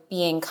so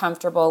being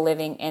comfortable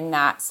living in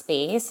that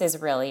space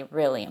is really,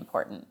 really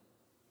important.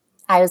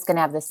 I was going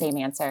to have the same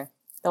answer.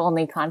 The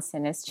only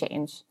constant is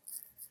change.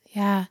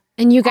 Yeah.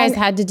 And you guys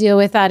had to deal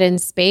with that in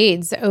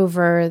spades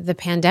over the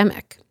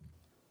pandemic.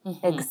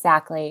 Mm-hmm.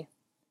 Exactly.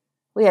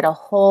 We had a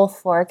whole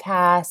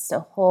forecast,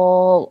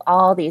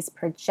 all these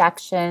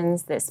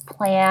projections, this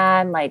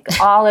plan, like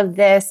all of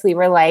this. We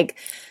were like,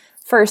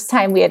 first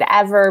time we had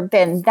ever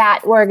been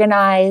that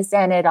organized,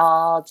 and it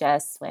all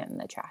just went in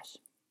the trash.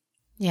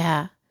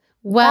 Yeah.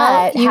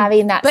 Well, but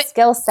having that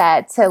skill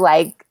set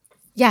to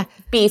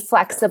be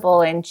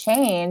flexible and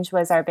change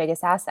was our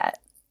biggest asset.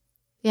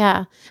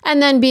 Yeah.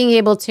 And then being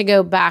able to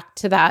go back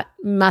to that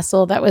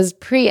muscle that was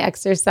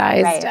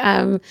pre-exercised,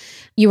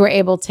 you were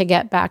able to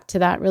get back to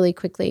that really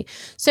quickly.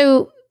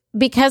 So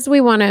because we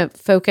want to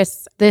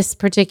focus this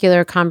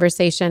particular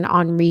conversation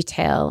on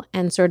retail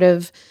and sort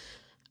of,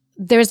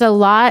 there's a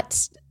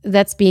lot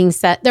that's being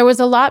said. There was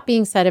a lot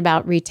being said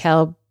about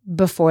retail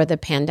before the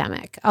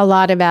pandemic, a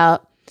lot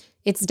about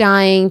it's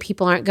dying.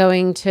 People aren't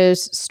going to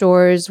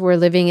stores. We're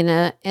living in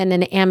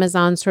an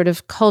Amazon sort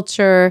of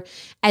culture.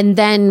 And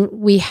then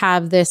we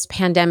have this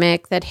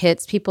pandemic that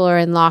hits. People are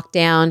in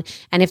lockdown.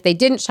 And if they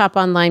didn't shop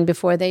online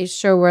before, they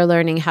sure were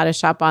learning how to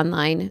shop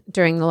online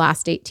during the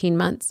last 18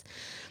 months.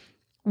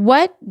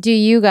 What do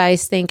you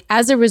guys think,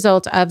 as a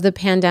result of the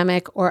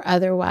pandemic or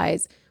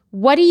otherwise,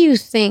 what do you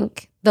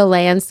think the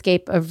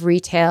landscape of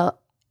retail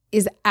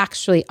is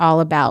actually all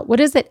about? What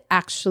is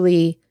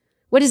actually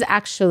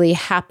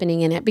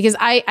happening in it? Because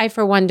I,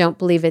 for one, don't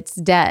believe it's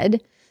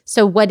dead.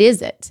 So what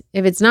is it?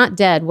 If it's not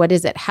dead, what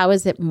is it? How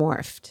is it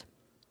morphed?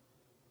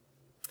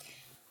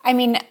 I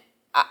mean,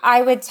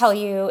 I would tell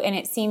you, and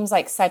it seems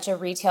like such a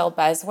retail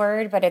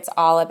buzzword, but it's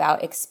all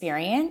about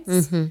experience.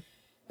 Mm-hmm.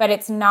 But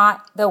it's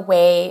not the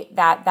way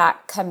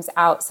that comes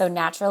out so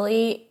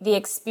naturally. The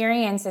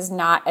experience is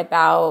not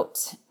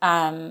about,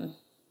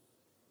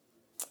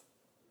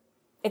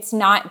 it's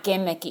not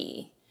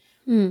gimmicky.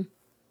 Mm.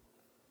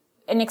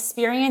 An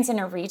experience in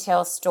a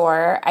retail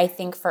store, I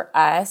think for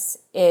us,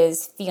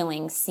 is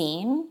feeling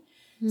seen.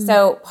 Mm.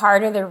 So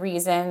part of the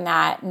reason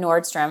that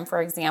Nordstrom,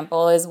 for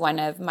example, is one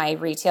of my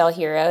retail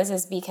heroes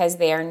is because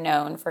they are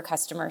known for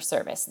customer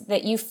service,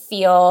 that you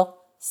feel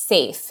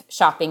safe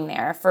shopping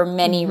there for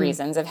many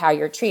reasons of how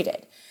you're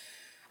treated.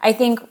 I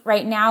think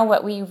right now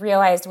what we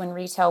realized when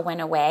retail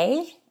went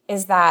away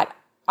is that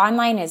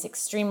online is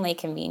extremely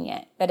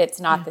convenient, but it's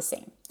not the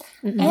same.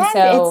 Mm-hmm. And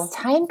so it's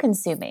time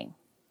consuming.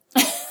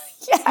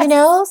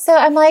 Yes. So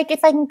I'm like,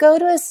 if I can go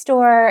to a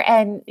store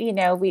and,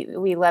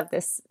 we love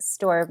this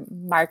store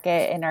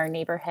Market in our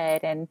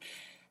neighborhood, and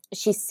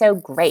she's so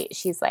great.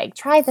 She's like,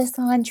 try this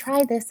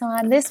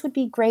on. This would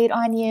be great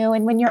on you.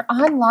 And when you're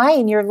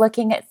online, you're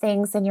looking at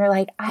things and you're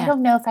like, I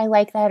don't know if I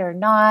like that or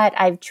not.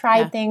 I've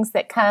tried things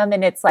that come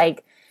and it's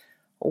like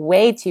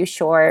way too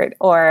short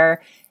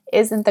or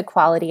isn't the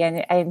quality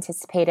I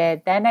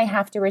anticipated. Then I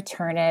have to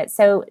return it.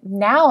 So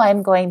now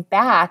I'm going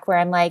back where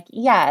I'm like,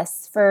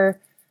 yes, for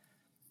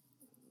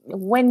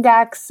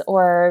Windex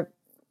or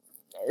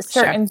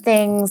certain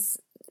things,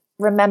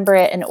 remember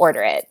it and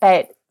order it.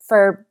 But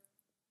for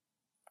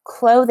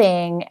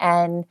clothing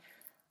and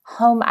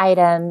home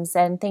items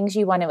and things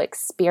you want to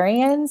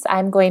experience,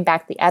 I'm going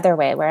back the other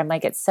way where I'm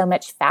like, it's so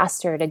much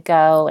faster to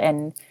go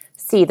and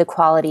see the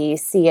quality,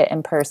 see it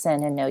in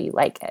person and know you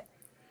like it.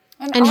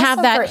 And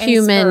have that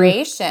human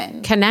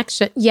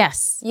connection.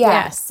 Yes.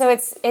 So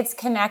it's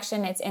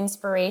connection, it's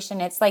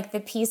inspiration. It's like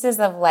the pieces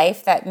of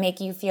life that make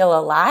you feel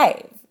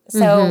alive.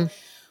 So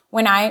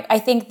when I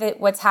think that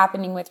what's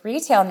happening with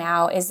retail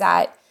now is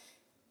that,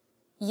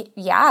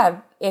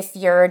 if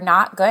you're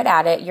not good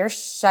at it, you're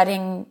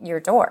shutting your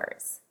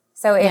doors.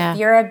 So if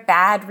you're a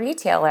bad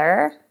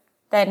retailer,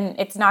 then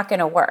it's not going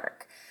to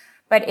work.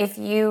 But if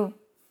you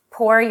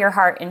pour your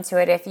heart into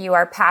it, if you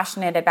are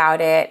passionate about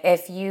it,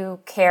 if you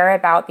care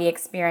about the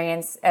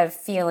experience of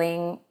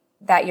feeling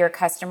that your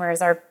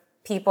customers are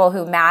people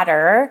who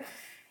matter,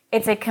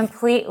 it's a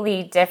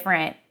completely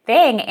different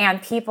thing,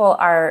 and people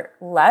are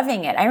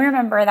loving it. I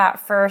remember that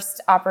first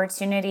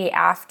opportunity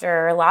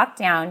after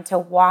lockdown to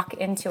walk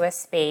into a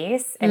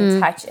space and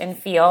touch and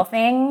feel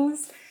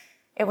things.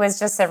 It was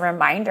just a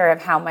reminder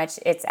of how much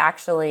it's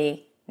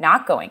actually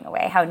not going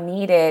away, how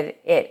needed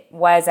it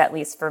was, at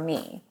least for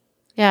me.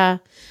 Yeah.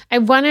 I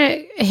want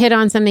to hit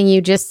on something you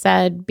just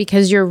said,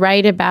 because you're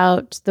right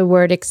about the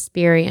word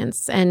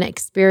experience and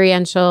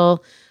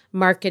experiential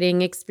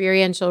marketing,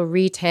 experiential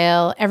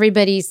retail.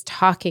 Everybody's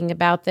talking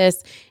about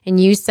this. And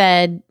you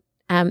said,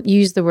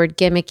 use the word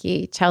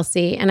gimmicky,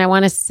 Chelsea. And I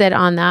want to stay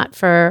on that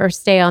for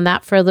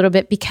a little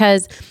bit,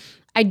 because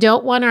I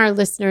don't want our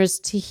listeners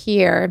to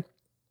hear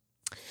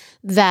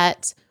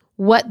that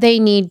what they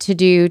need to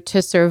do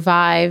to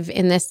survive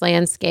in this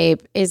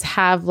landscape is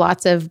have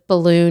lots of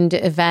ballooned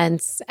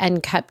events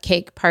and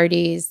cupcake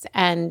parties.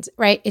 And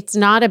right, it's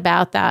not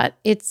about that.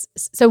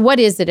 So what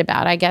is it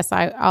about? I guess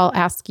I'll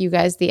ask you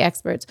guys, the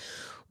experts.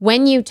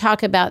 When you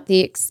talk about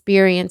the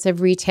experience of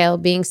retail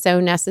being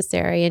so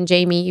necessary, and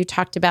Jamie, you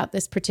talked about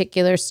this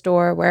particular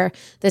store where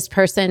this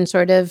person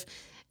sort of,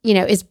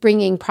 is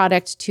bringing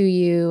product to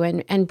you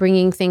and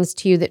bringing things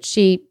to you that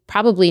she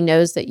probably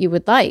knows that you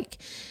would like.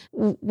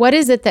 What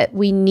is it that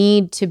we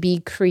need to be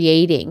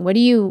creating? What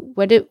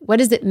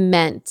is it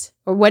meant,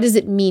 or what does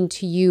it mean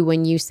to you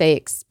when you say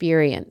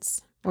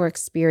experience or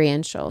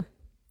experiential?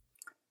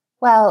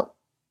 Well,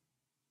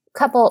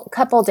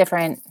 couple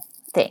different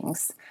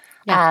things.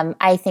 Yeah.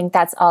 I think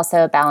that's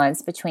also a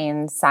balance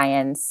between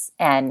science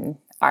and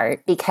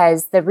art,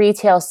 because the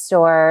retail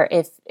store,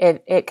 if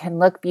it can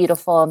look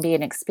beautiful and be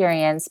an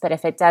experience, but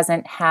if it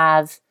doesn't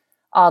have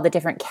all the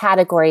different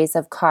categories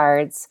of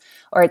cards,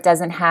 or it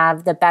doesn't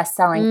have the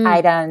best-selling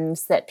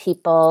items that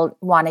people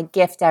want to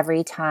gift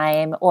every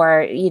time,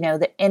 or,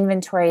 the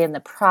inventory and the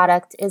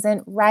product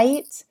isn't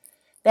right,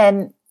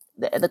 then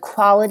the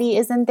quality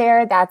isn't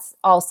there. That's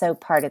also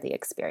part of the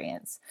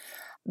experience.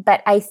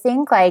 But I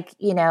think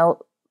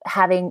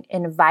having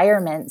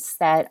environments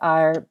that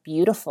are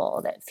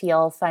beautiful, that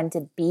feel fun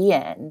to be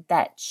in,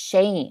 that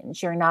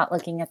change. You're not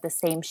looking at the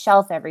same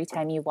shelf every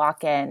time you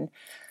walk in.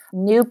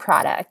 New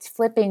product,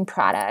 flipping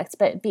product,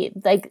 but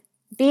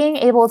being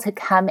able to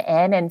come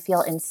in and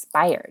feel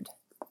inspired.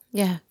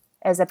 Yeah.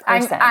 As a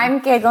person. I'm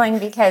giggling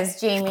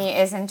because Jamie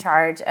is in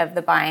charge of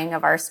the buying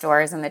of our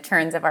stores and the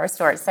turns of our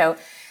stores. So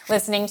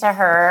listening to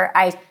her,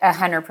 I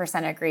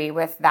 100% agree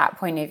with that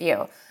point of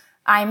view.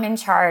 I'm in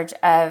charge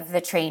of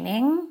the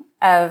training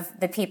of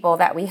the people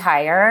that we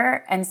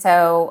hire. And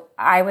so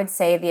I would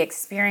say the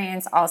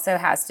experience also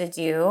has to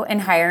do,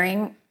 and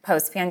hiring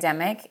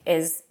post-pandemic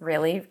is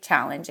really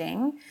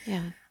challenging.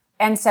 Yeah.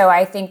 And so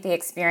I think the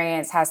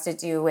experience has to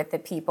do with the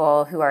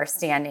people who are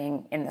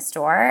standing in the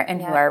store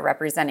and who are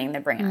representing the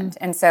brand.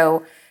 And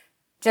so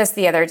just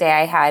the other day,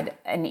 I had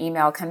an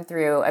email come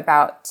through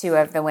about 2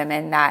 of the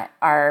women that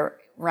are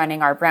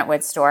running our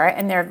Brentwood store,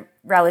 and they're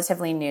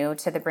relatively new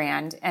to the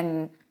brand.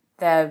 And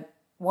the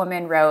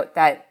woman wrote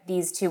that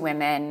these 2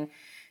 women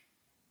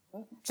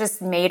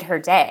just made her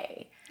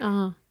day.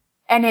 Uh-huh.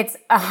 And it's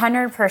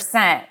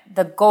 100%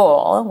 the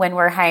goal when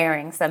we're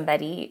hiring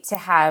somebody to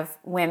have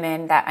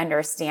women that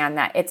understand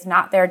that it's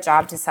not their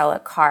job to sell a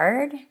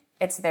card,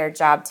 it's their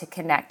job to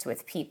connect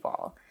with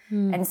people.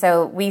 And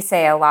so we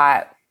say a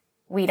lot,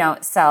 we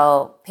don't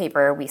sell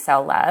paper, we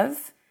sell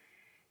love.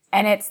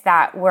 And it's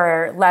that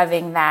we're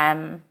loving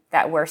them,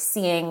 that we're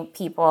seeing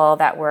people,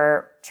 that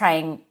we're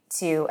trying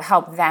to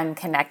help them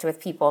connect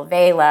with people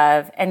they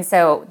love. And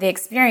so the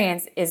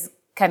experience is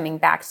coming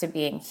back to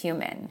being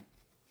human.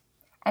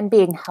 And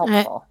being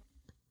helpful.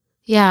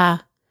 Yeah.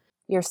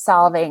 You're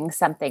solving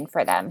something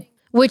for them.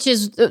 Which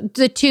is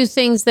the 2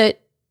 things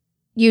that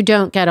you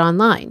don't get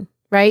online,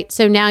 right?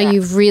 So now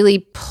you've really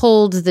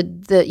pulled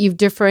you've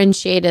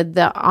differentiated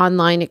the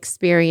online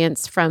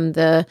experience from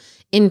the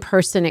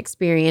in-person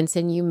experience,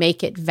 and you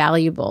make it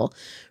valuable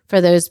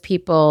for those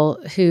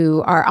people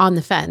who are on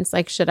the fence.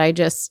 Like, should I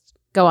just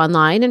go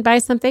online and buy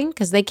something?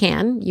 Because they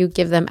can. You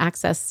give them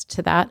access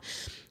to that.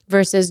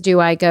 Versus, do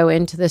I go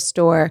into the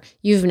store?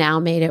 You've now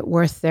made it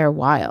worth their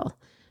while,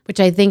 which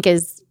I think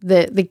is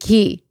the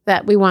key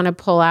that we want to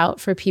pull out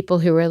for people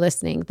who are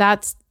listening.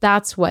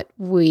 That's what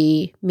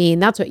we mean.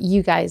 That's what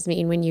you guys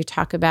mean when you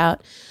talk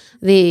about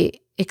the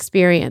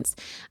experience.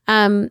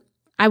 I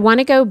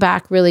want to go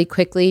back really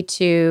quickly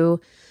to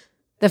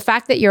the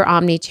fact that you're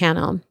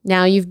omni-channel.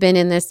 Now, you've been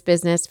in this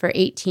business for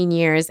 18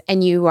 years,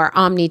 and you are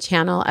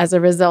omni-channel as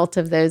a result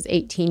of those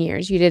 18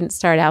 years. You didn't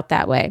start out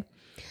that way.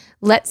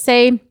 Let's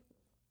say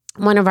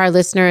one of our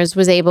listeners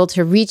was able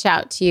to reach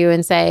out to you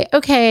and say,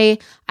 okay,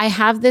 I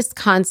have this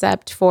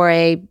concept for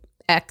a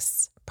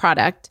X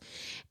product,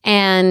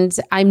 and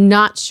I'm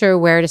not sure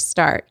where to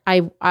start.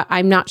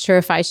 I'm not sure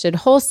if I should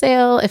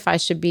wholesale, if I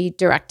should be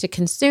direct to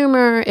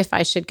consumer, if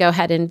I should go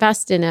ahead and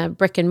invest in a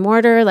brick and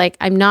mortar. Like,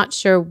 I'm not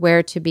sure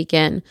where to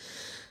begin.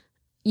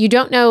 You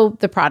don't know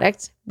the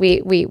product.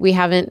 We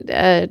haven't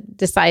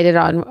decided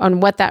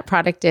on what that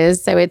product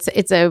is. So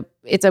it's a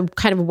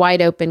kind of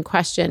wide open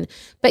question.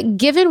 But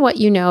given what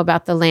you know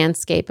about the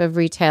landscape of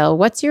retail,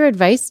 what's your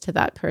advice to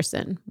that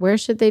person? Where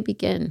should they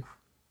begin?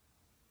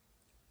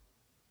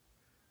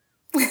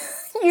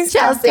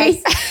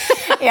 Chelsea.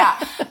 Yeah.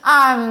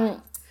 I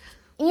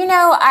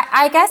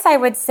guess I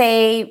would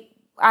say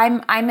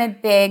I'm a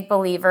big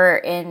believer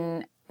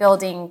in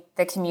building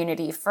the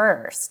community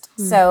first.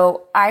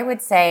 So I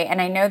would say,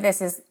 and I know this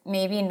is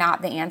maybe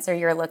not the answer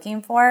you're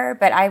looking for,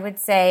 but I would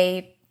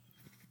say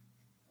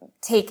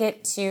take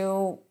it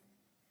to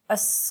a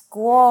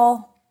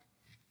school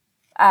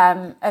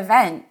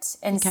event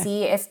and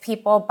see if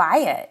people buy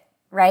it,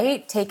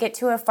 right? Take it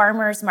to a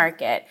farmer's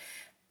market.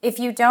 If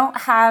you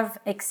don't have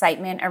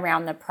excitement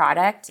around the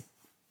product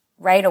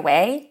right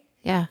away,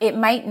 it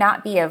might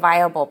not be a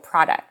viable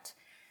product.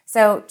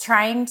 So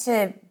trying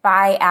to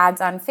buy ads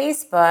on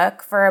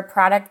Facebook for a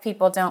product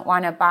people don't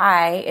want to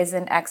buy is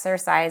an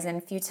exercise in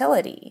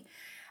futility.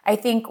 I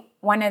think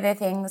one of the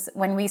things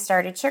when we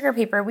started Sugar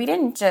Paper, we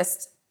didn't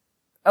just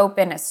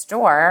open a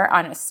store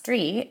on a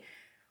street.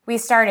 We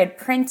started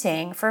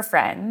printing for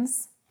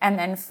friends, and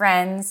then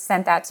friends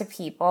sent that to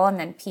people, and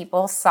then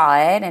people saw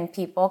it, and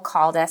people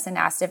called us and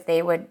asked if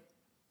we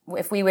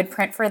would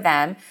print for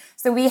them.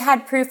 So we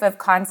had proof of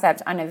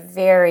concept on a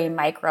very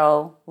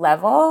micro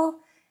level.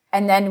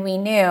 And then we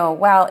knew,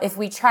 well, if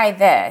we try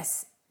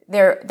this,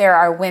 there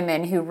are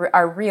women who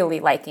are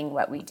really liking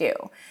what we do.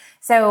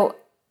 So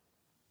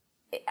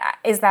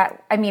is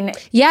that, I mean...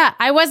 Yeah,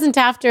 I wasn't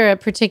after a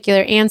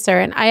particular answer.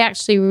 And I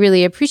actually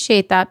really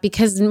appreciate that,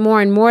 because more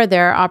and more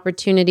there are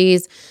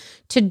opportunities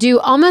to do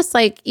almost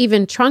like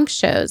even trunk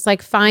shows,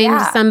 like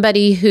find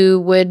somebody who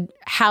would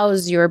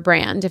house your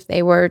brand if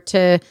they were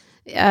to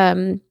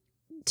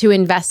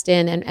invest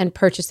in and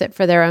purchase it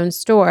for their own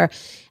store,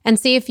 and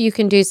see if you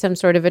can do some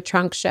sort of a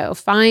trunk show.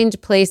 Find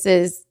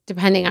places,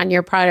 depending on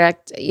your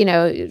product,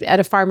 at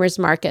a farmer's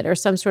market or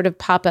some sort of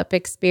pop-up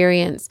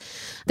experience.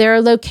 There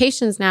are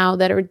locations now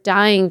that are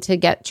dying to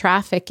get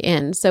traffic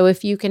in. So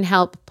if you can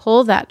help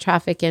pull that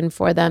traffic in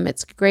for them,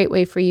 it's a great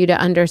way for you to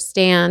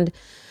understand,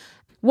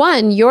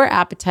 one, your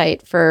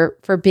appetite for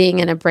being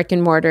in a brick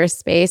and mortar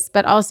space,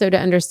 but also to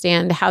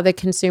understand how the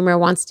consumer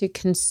wants to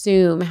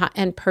consume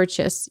and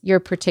purchase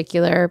your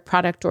particular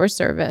product or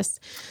service.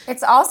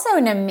 It's also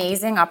an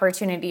amazing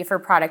opportunity for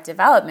product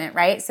development,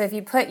 right? So if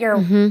you put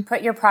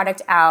your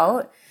product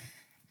out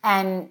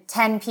and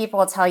 10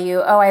 people tell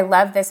you, oh, I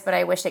love this, but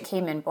I wish it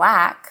came in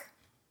black,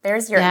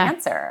 there's your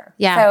answer.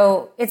 Yeah.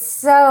 So it's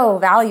so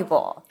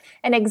valuable.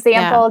 An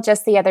example,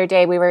 just the other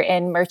day, we were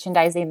in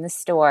merchandising the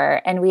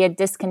store and we had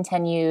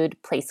discontinued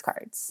place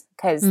cards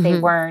because they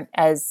weren't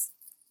as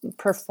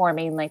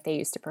performing like they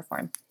used to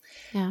perform.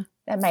 Yeah.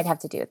 That might have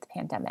to do with the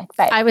pandemic.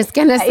 But I was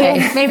going to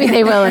say, maybe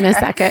they will in a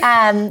second.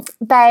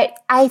 But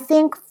I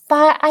think,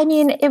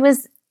 it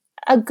was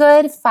a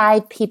good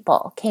 5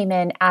 people came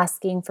in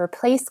asking for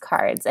place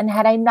cards. And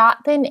had I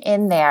not been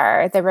in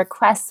there, the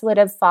requests would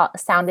have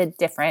sounded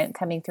different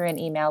coming through an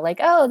email like,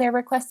 oh, they're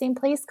requesting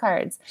place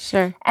cards.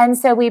 Sure. And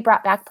so we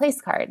brought back place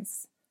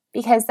cards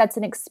because that's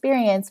an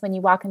experience. When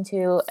you walk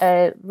into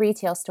a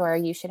retail store,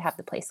 you should have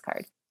the place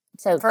card.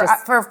 So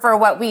for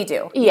what we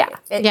do.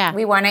 Yeah.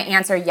 We want to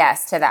answer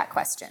yes to that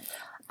question.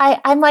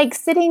 I'm like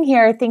sitting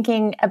here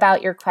thinking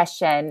about your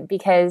question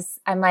because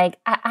I'm like,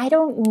 I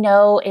don't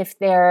know if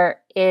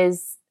there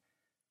is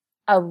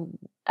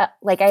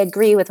like I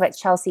agree with what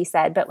Chelsea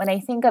said, but when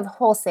I think of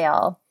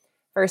wholesale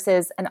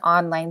versus an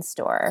online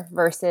store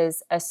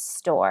versus a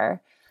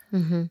store,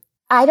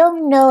 I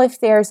don't know if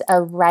there's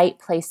a right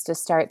place to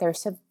start. They're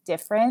so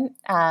different.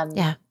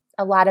 A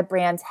lot of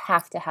brands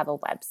have to have a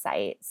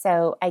website.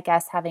 So I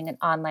guess having an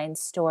online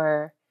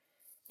store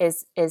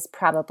is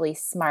probably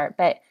smart,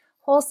 but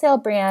wholesale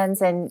brands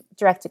and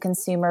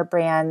direct-to-consumer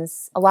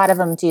brands, a lot of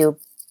them do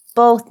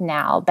both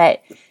now.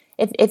 But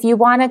if you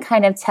want to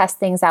kind of test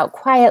things out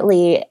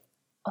quietly,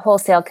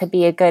 wholesale could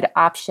be a good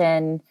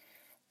option.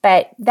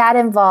 But that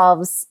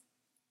involves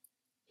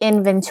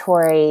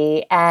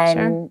inventory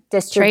and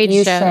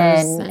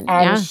distribution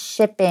and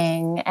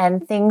shipping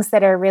and things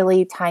that are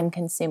really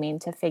time-consuming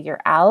to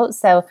figure out.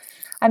 So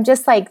I'm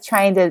just like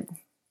trying to,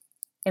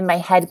 in my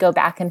head, go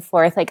back and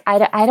forth. Like,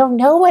 I don't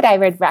know what I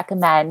would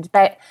recommend,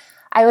 but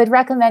I would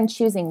recommend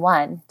choosing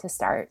one to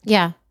start.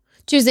 Yeah.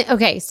 Choosing.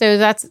 Okay. So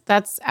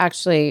that's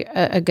actually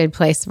a good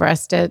place for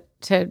us to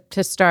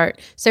start.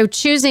 So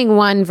choosing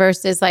one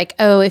versus like,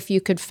 oh, if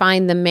you could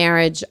find the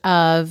marriage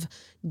of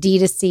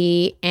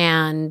D2C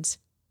and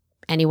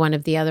any one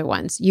of the other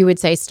ones, you would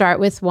say start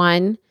with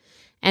one.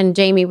 And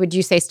Jamie, would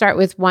you say start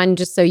with one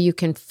just so you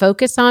can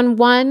focus on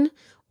one,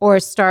 or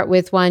start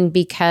with one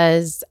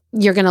because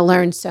you're going to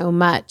learn so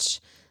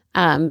much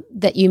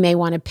that you may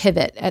want to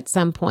pivot at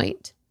some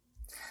point?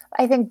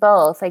 I think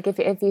both. Like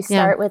if you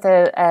start with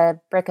a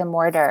brick and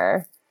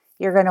mortar,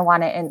 you're going to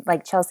want to,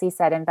 like Chelsea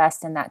said,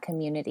 invest in that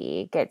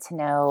community, get to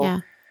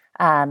know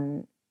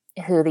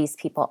who these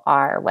people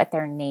are, what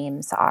their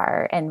names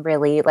are, and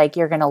really like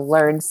you're going to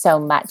learn so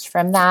much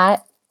from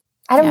that.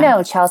 I don't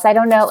know, Chelsea. I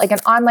don't know. Like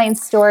an online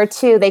store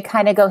too, they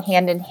kind of go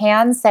hand in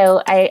hand.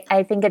 So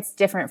I think it's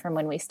different from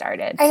when we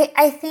started.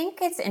 I think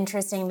it's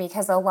interesting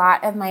because a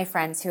lot of my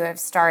friends who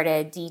have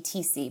started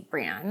DTC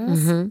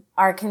brands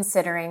are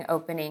considering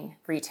opening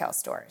retail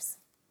stores.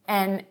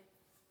 And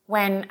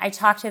when I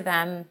talk to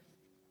them,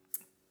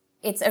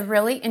 it's a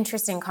really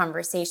interesting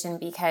conversation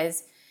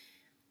because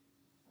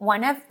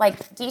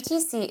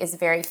DTC is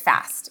very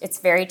fast. It's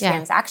very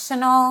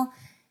transactional.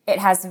 It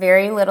has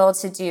very little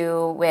to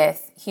do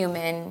with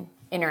human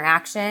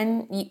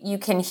interaction. You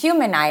can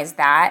humanize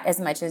that as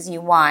much as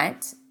you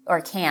want or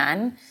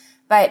can,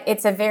 but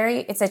it's a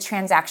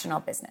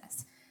transactional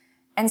business.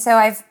 And so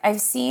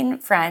I've seen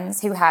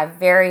friends who have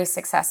very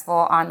successful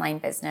online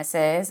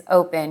businesses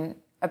open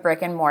a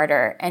brick and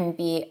mortar and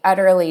be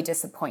utterly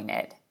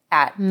disappointed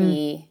at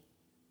the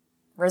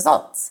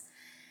results.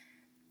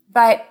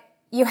 But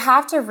you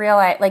have to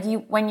realize, like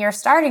when you're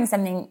starting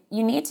something,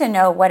 you need to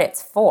know what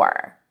it's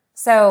for.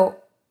 So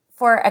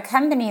for a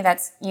company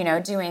that's,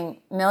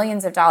 doing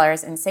millions of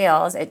dollars in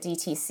sales at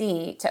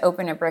DTC to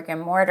open a brick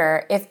and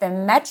mortar, if the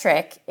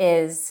metric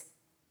is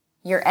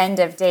your end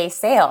of day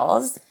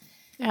sales,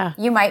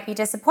 you might be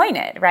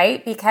disappointed,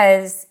 right?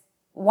 Because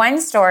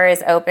one store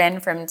is open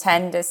from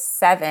 10 to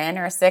 7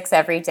 or 6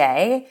 every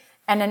day,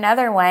 and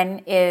another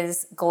one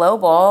is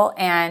global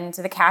and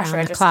the cash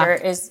register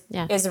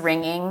is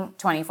ringing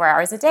 24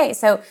 hours a day.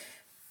 So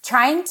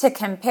trying to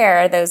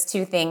compare those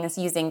two things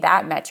using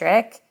that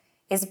metric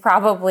is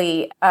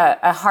probably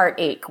a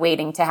heartache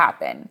waiting to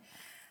happen.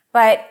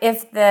 But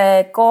if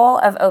the goal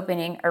of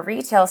opening a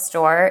retail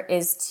store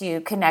is to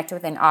connect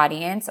with an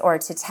audience or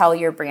to tell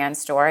your brand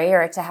story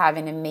or to have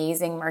an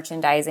amazing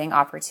merchandising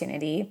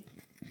opportunity,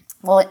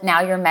 well,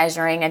 now you're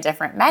measuring a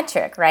different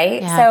metric,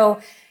 right? Yeah.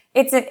 So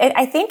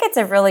I think it's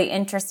a really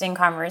interesting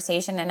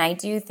conversation. And I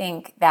do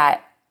think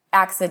that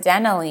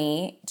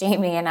accidentally,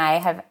 Jamie and I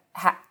have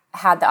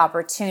had the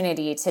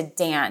opportunity to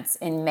dance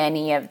in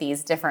many of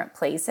these different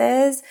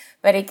places.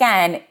 But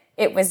again,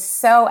 it was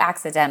so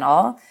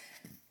accidental.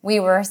 We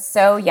were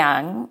so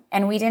young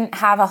and we didn't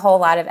have a whole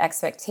lot of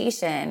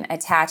expectation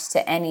attached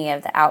to any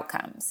of the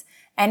outcomes.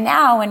 And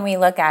now when we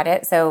look at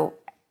it, so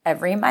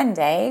every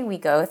Monday we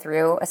go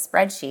through a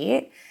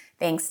spreadsheet,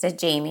 thanks to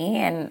Jamie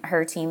and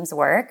her team's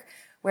work,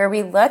 where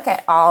we look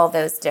at all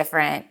those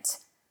different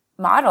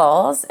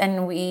models,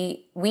 and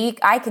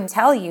I can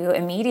tell you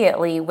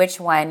immediately which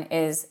one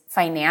is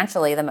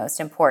financially the most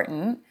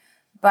important,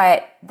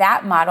 but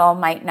that model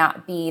might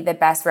not be the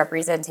best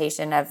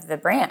representation of the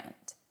brand.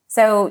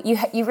 So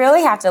you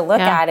really have to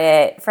look at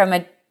it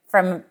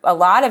from a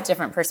lot of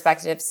different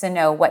perspectives to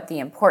know what the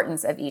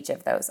importance of each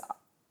of those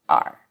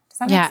are. Does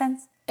that make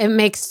sense? It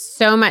makes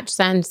so much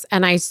sense.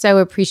 And I so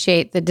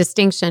appreciate the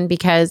distinction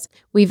because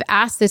we've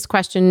asked this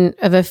question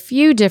of a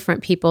few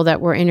different people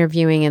that we're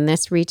interviewing in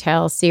this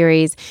retail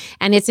series.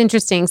 And it's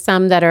interesting,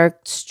 some that are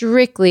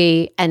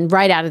strictly and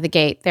right out of the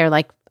gate, they're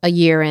like a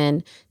year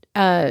in,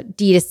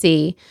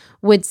 D2C,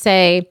 would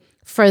say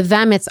for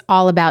them, it's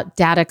all about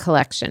data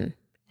collection.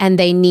 And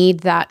they need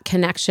that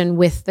connection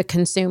with the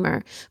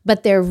consumer.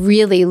 But they're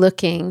really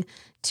looking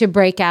to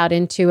break out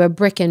into a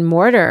brick and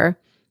mortar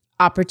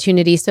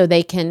opportunity so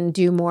they can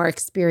do more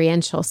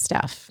experiential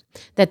stuff,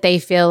 that they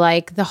feel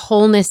like the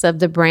wholeness of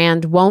the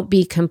brand won't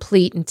be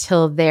complete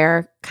until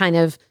they're kind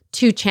of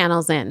 2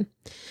 channels in.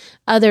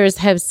 Others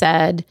have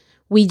said,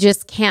 we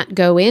just can't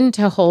go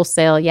into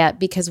wholesale yet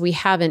because we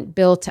haven't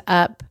built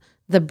up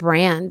the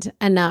brand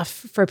enough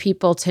for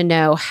people to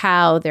know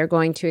how they're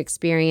going to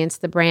experience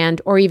the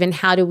brand, or even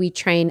how do we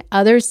train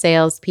other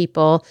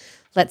salespeople,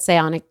 let's say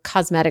on a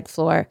cosmetic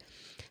floor,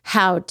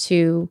 how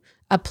to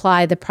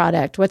apply the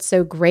product. What's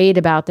so great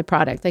about the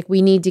product? Like,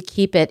 we need to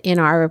keep it in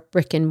our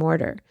brick and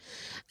mortar.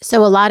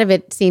 So a lot of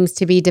it seems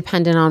to be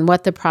dependent on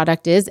what the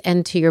product is.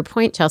 And to your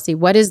point, Chelsea,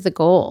 what is the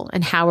goal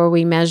and how are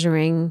we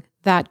measuring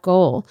that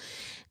goal?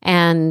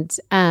 And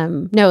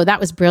no, that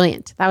was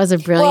brilliant. That was a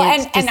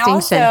brilliant distinction. And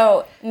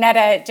also,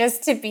 Netta,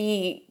 just to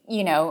be,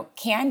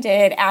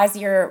 candid, as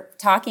you're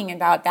talking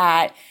about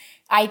that,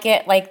 I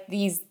get like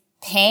these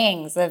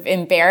pangs of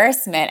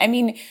embarrassment. I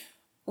mean,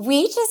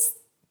 we just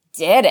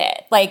did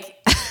it. Like,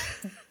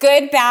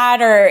 good,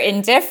 bad, or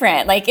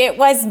indifferent. Like, it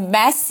was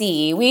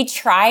messy. We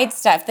tried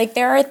stuff. Like,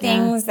 there are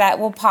things that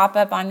will pop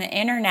up on the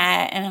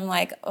internet and I'm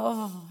like,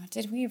 oh,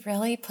 did we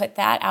really put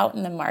that out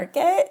in the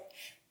market?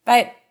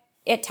 But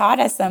it taught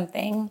us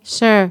something.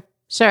 Sure.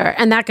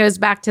 And that goes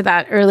back to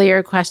that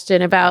earlier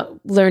question about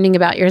learning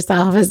about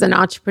yourself as an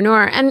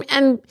entrepreneur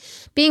and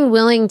being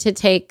willing to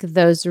take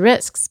those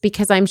risks,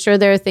 because I'm sure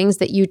there are things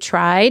that you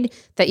tried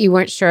that you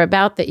weren't sure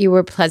about, that you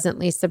were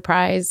pleasantly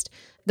surprised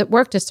that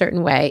worked a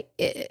certain way,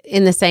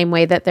 in the same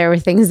way that there were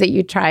things that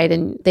you tried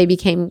and they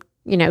became,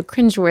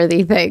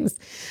 cringeworthy things.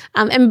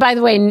 And by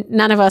the way,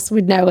 none of us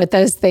would know what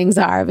those things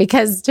are,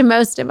 because to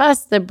most of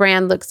us, the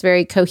brand looks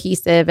very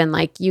cohesive and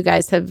like you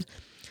guys have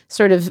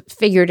sort of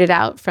figured it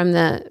out from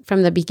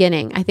the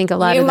beginning. I think a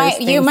lot of those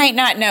things, you might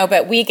not know,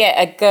 but we get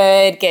a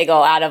good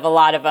giggle out of a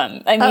lot of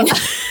them. I mean,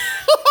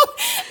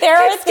 there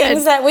are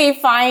things that we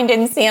find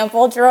in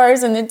sample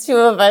drawers, and the two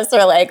of us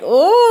are like,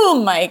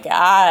 "Oh my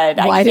God,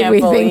 why did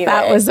we think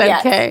that was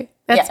okay?"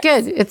 That's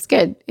good. It's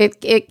good.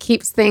 It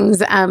keeps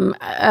things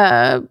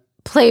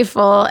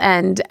playful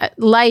and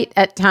light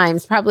at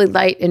times, probably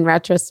light in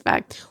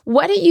retrospect.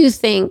 What do you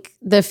think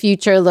the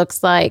future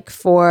looks like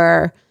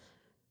for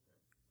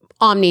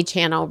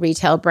omni-channel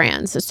retail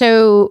brands?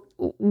 So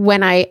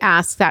when I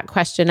ask that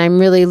question, I'm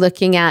really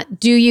looking at,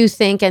 do you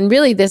think, and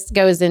really this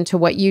goes into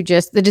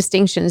the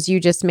distinctions you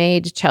just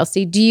made,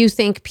 Chelsea, do you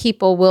think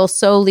people will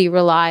solely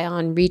rely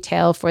on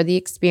retail for the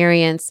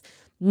experience,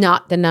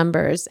 not the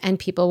numbers, and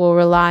people will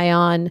rely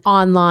on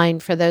online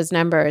for those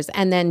numbers,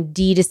 and then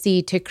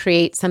D2C to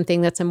create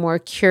something that's a more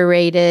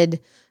curated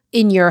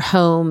in your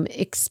home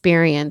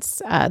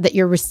experience, that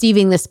you're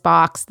receiving this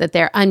box, that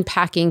they're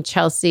unpacking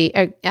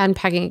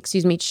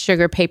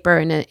sugar paper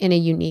in a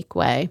unique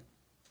way?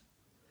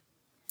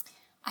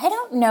 I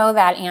don't know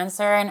that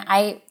answer. And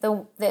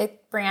the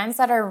brands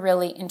that are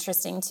really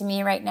interesting to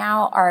me right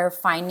now are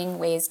finding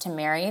ways to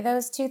marry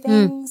those two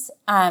things.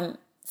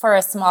 For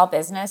a small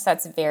business,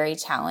 that's very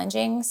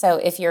challenging. So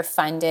if you're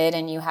funded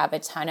and you have a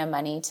ton of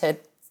money to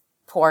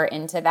pour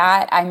into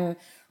that, I'm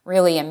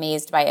really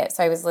amazed by it.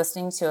 So I was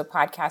listening to a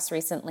podcast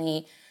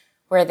recently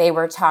where they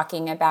were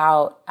talking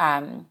about,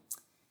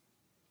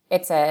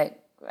 it's a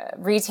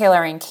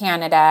retailer in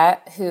Canada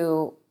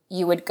who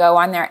you would go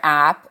on their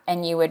app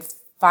and you would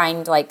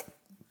find like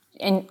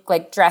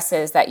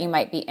dresses that you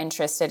might be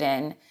interested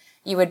in.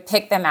 You would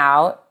pick them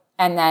out,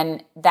 and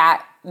then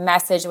that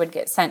message would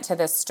get sent to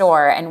the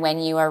store. And when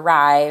you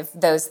arrive,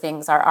 those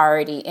things are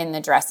already in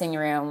the dressing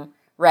room,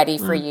 ready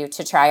for you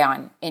to try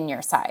on in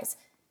your size.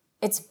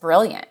 It's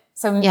brilliant.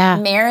 So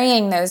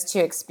marrying those two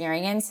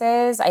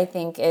experiences, I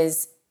think,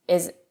 is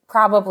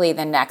probably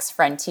the next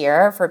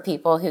frontier for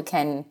people who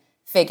can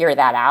figure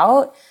that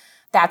out.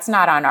 That's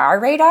not on our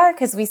radar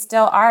because we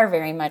still are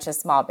very much a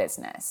small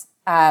business.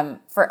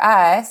 For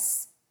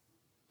us,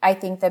 I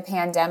think the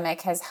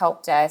pandemic has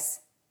helped us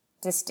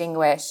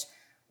distinguish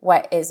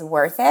what is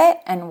worth it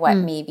and what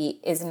maybe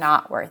is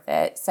not worth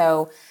it.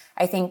 So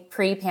I think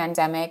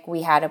pre-pandemic,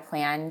 we had a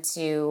plan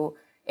to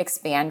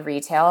expand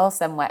retail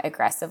somewhat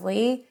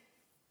aggressively.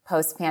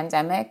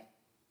 Post-pandemic,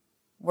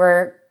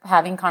 we're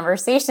having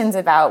conversations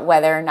about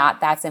whether or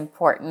not that's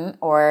important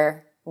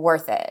or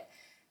worth it.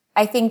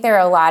 I think there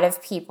are a lot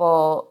of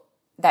people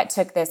that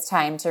took this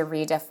time to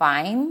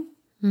redefine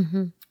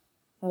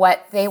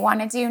what they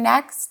want to do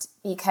next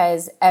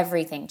because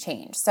everything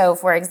changed. So,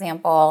 for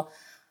example,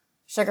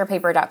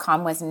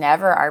 sugarpaper.com was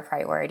never our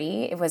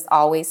priority. It was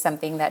always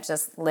something that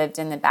just lived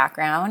in the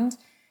background.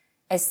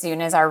 As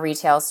soon as our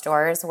retail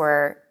stores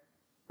were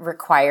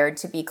required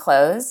to be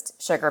closed,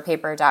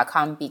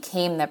 sugarpaper.com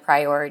became the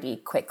priority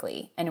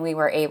quickly. And we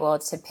were able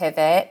to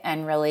pivot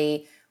and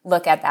really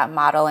look at that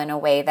model in a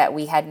way that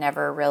we had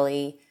never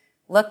really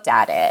looked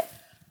at it.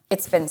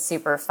 It's been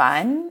super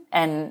fun,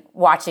 and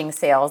watching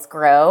sales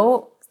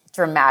grow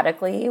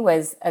dramatically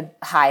was a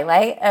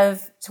highlight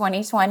of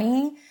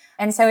 2020.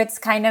 And so it's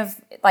kind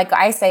of like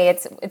I say,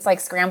 it's like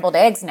scrambled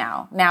eggs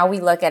now. Now we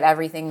look at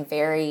everything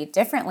very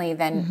differently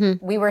than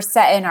we were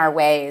set in our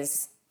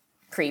ways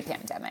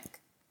pre-pandemic.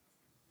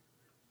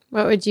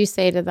 What would you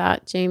say to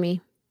that,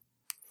 Jamie?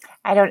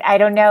 I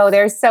don't know.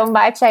 There's so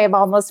much. I am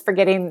almost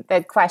forgetting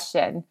the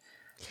question.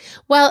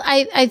 Well,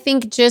 I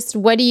think just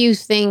what do you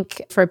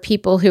think for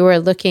people who are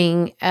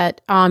looking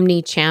at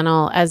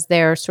omni-channel as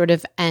their sort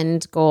of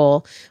end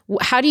goal?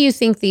 How do you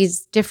think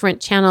these different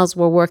channels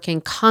will work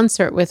in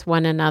concert with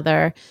one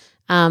another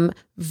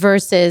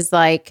versus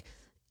like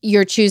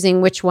you're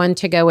choosing which one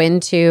to go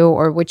into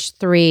or which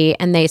three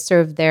and they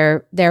serve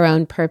their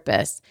own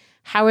purpose?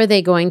 How are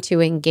they going to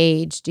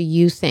engage, do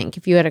you think,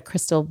 if you had a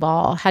crystal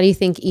ball? How do you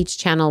think each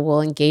channel will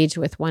engage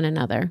with one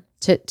another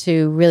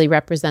to really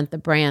represent the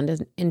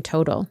brand in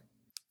total?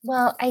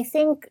 Well, I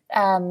think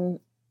a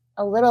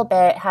little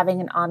bit having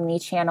an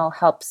omni-channel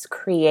helps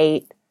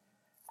create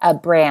a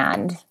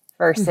brand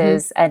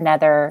versus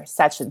another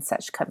such and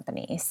such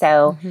company.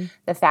 So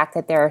the fact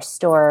that there are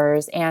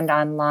stores and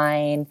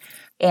online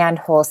and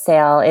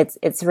wholesale,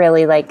 it's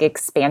really like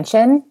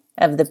expansion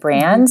of the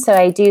brand. So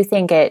I do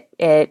think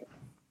it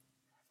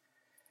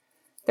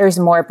there's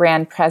more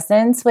brand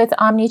presence with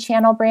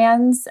omni-channel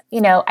brands. You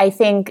know, I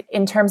think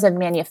in terms of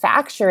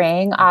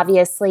manufacturing,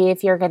 obviously,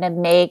 if you're going to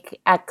make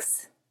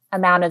X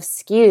amount of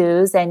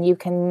SKUs and you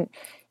can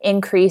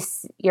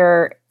increase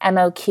your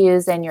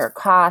MOQs and your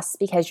costs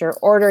because you're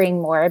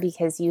ordering more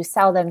because you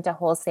sell them to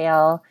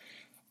wholesale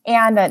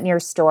and in your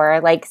store.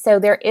 Like, so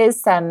there is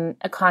some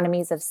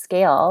economies of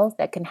scale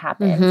that can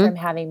happen from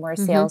having more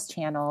sales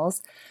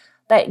channels.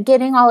 But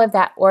getting all of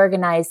that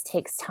organized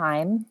takes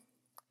time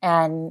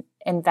and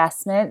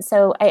investment.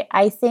 So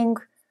I think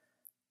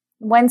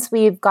once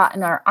we've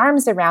gotten our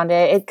arms around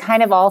it, it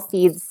kind of all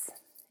feeds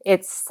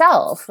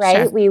itself, right?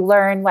 Sure. We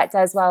learn what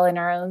does well in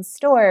our own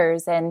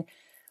stores, and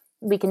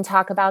we can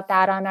talk about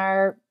that on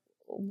our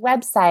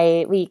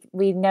website.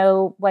 We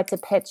know what to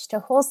pitch to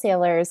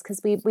wholesalers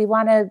because we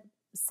want to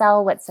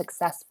sell what's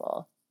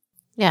successful.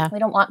 Yeah. We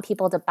don't want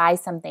people to buy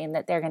something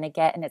that they're going to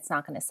get and it's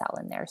not going to sell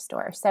in their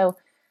store. So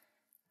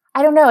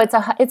I don't know.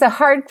 It's a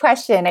hard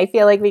question. I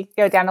feel like we could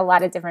go down a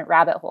lot of different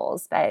rabbit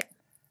holes, but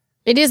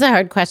it is a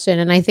hard question.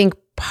 And I think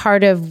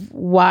part of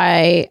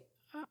why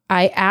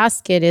I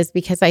ask it is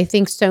because I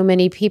think so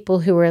many people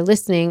who are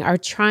listening are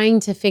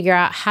trying to figure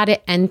out how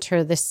to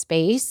enter the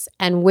space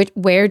and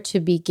where to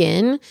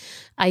begin.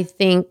 I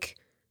think,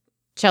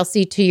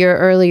 Chelsea, to your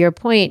earlier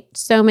point,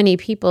 so many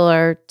people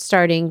are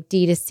starting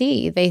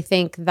D2C. They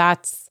think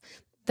that's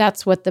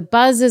what the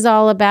buzz is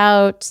all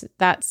about.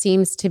 That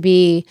seems to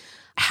be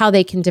how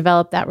they can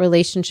develop that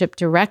relationship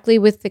directly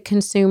with the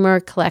consumer,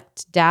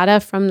 collect data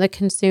from the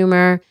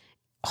consumer.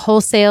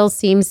 Wholesale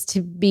seems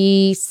to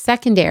be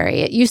secondary.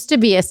 It used to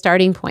be a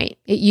starting point.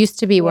 It used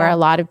to be where a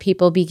lot of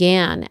people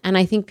began. And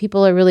I think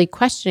people are really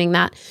questioning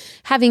that.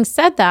 Having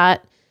said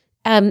that,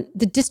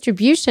 the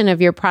distribution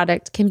of your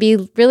product can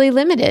be really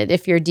limited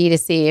if you're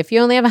D2C. If you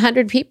only have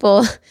 100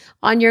 people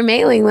on your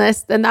mailing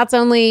list, then that's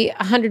only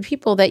 100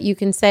 people that you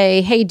can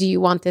say, hey, do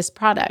you want this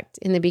product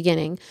in the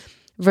beginning?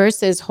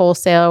 Versus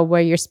wholesale,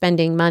 where you're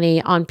spending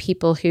money on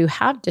people who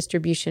have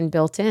distribution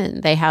built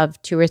in. They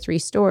have 2 or 3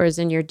 stores,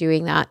 and you're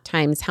doing that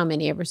times how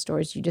many ever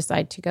stores you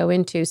decide to go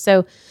into.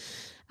 So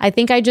I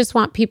think I just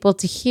want people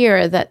to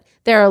hear that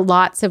there are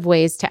lots of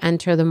ways to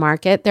enter the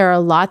market. There are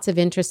lots of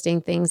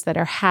interesting things that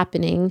are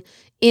happening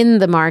in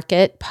the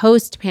market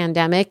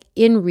post-pandemic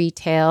in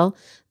retail,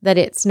 that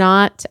it's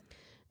not,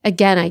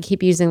 again, I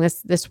keep using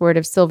this word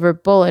of silver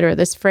bullet or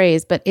this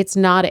phrase, but it's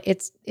not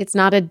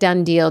a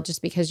done deal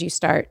just because you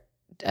start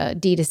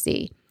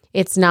D2C.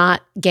 It's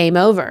not game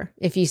over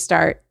if you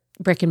start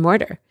brick and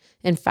mortar.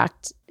 In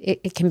fact,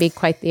 it can be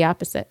quite the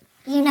opposite.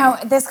 You know,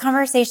 this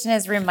conversation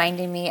is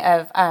reminding me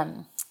of,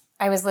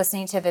 I was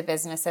listening to the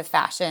Business of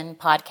Fashion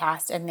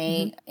podcast, and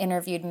they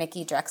interviewed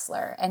Mickey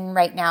Drexler. And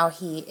right now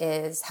he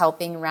is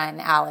helping run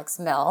Alex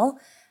Mill.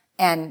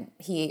 And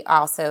he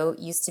also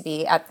used to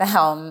be at the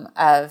helm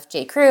of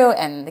J. Crew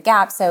and The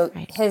Gap. So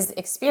his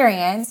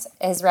experience,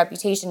 his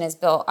reputation is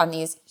built on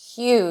these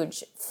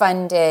huge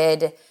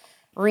funded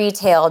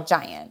retail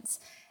giants.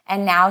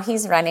 And now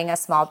he's running a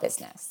small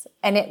business.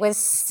 And it was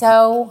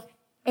so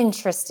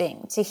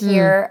interesting to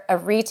hear a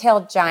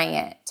retail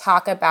giant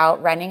talk about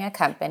running a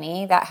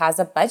company that has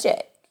a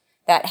budget,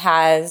 that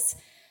has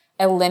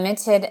a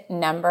limited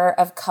number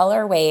of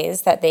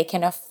colorways that they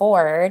can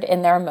afford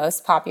in their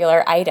most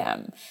popular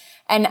item.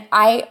 And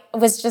I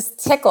was just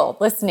tickled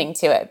listening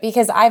to it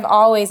because I've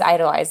always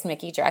idolized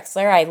Mickey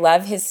Drexler. I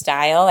love his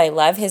style. I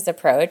love his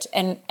approach.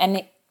 And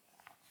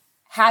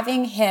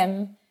having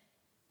him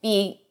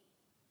be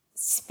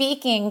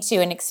speaking to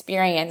an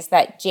experience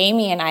that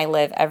Jamie and I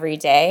live every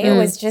day,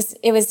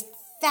 it was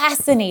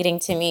fascinating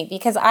to me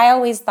because I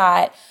always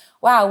thought,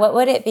 wow, what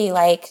would it be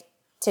like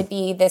to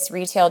be this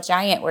retail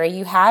giant where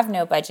you have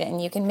no budget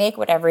and you can make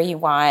whatever you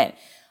want?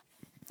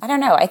 I don't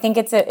know. I think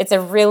it's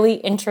a really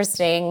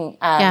interesting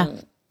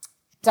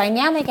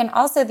dynamic. And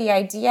also the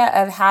idea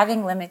of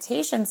having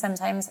limitations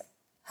sometimes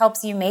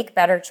helps you make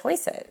better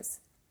choices.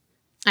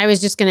 I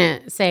was just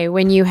going to say,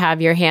 when you have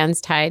your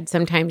hands tied,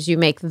 sometimes you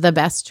make the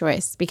best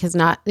choice because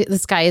the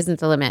sky isn't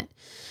the limit.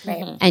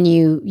 Right. And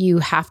you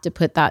have to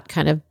put that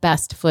kind of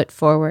best foot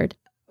forward.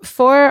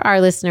 For our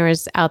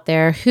listeners out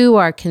there who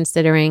are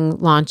considering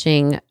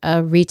launching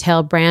a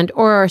retail brand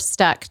or are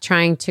stuck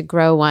trying to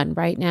grow one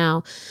right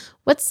now,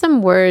 what's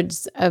some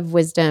words of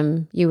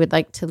wisdom you would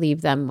like to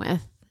leave them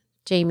with?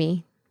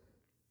 Jamie?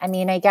 I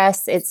mean, I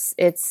guess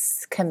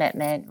it's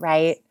commitment,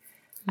 right?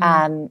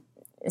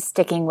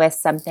 Sticking with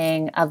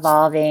something,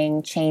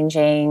 evolving,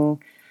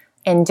 changing,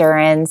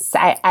 endurance.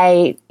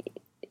 I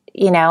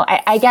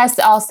guess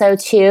also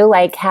too,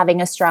 like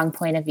having a strong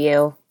point of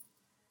view.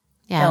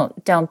 Yeah.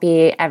 Don't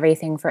be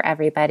everything for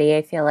everybody.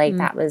 I feel like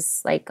that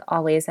was like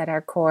always at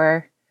our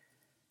core.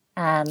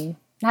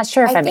 Not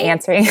sure if I'm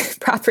answering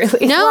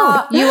properly.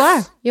 No,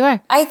 you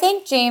are. I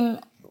think, James,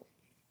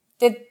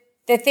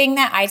 the thing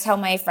that I tell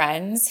my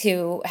friends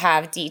who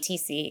have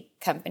DTC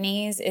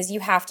companies is you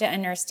have to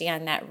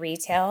understand that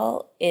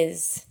retail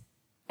is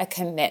a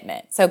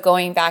commitment. So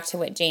going back to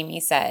what Jamie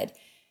said,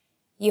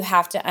 you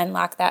have to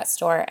unlock that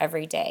store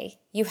every day.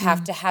 You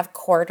have to have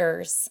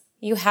quarters.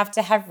 You have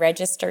to have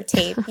register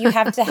tape. You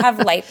have to have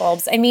light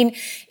bulbs. I mean,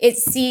 it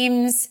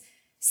seems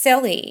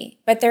silly,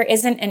 but there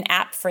isn't an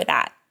app for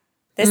that.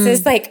 This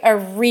is like a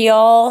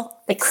real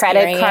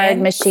credit card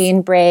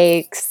machine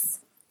breaks.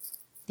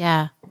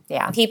 Yeah.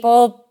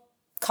 People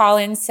call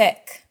in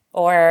sick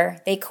or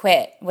they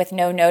quit with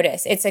no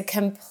notice. It's a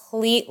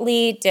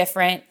completely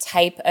different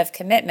type of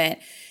commitment.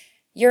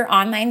 Your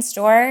online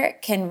store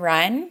can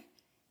run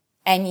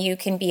and you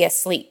can be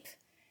asleep.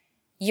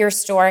 Your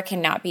store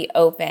cannot be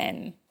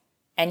open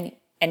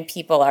and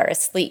people are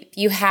asleep.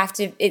 You have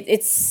to,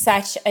 it's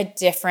such a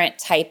different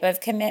type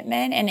of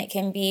commitment, and it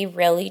can be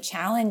really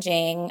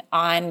challenging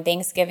on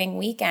Thanksgiving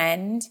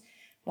weekend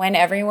when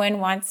everyone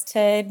wants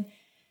to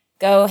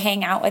go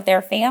hang out with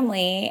their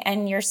family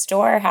and your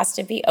store has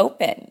to be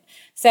open.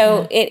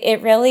 So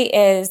it really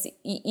is,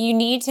 you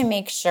need to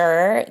make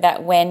sure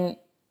that when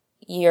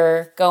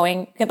you're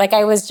going, like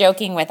I was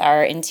joking with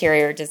our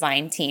interior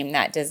design team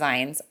that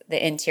designs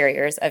the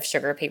interiors of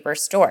Sugar Paper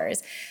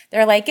stores.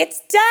 They're like,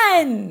 it's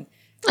done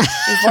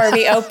before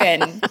we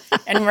open.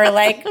 And we're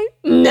like,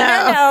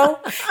 no,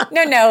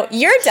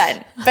 you're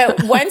done.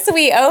 But once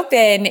we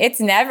open, it's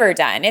never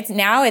done.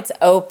 It's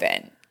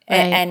open.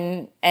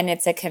 Right. And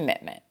it's a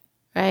commitment.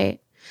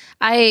 Right.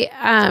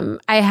 I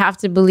have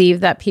to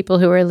believe that people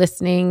who are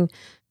listening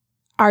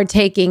are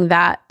taking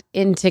that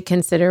into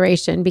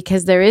consideration,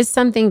 because there is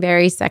something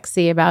very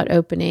sexy about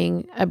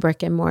opening a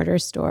brick and mortar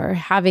store,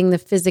 having the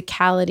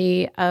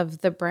physicality of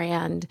the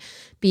brand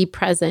be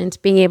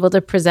present, being able to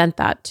present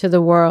that to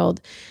the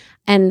world.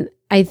 And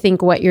I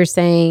think what you're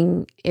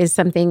saying is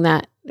something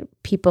that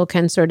people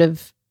can sort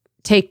of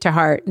take to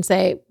heart and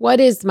say, what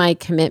is my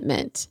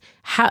commitment?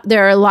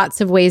 There are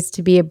lots of ways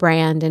to be a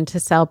brand and to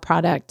sell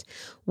product.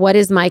 what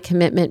is my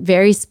commitment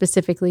very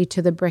specifically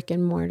to the brick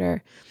and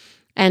mortar,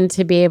 and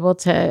to be able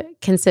to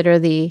consider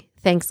the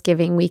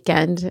Thanksgiving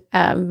weekend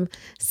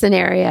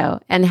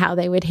scenario and how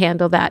they would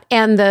handle that,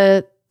 and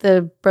the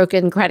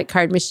broken credit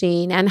card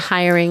machine and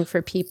hiring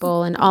for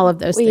people and all of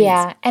those things.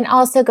 Yeah. And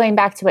also going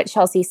back to what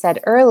Chelsea said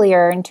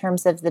earlier in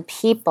terms of the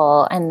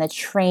people and the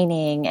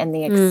training and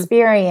the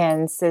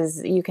experience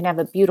is you can have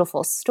a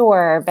beautiful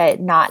store, but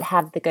not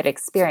have the good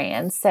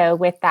experience. So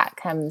with that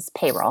comes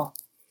payroll.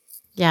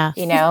 Yeah.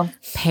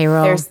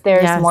 Payroll. There's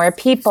Yes. more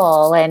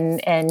people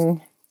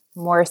and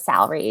more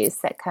salaries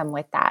that come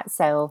with that.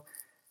 So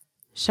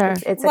Sure.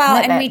 it's a Well,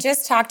 commitment. and we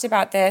just talked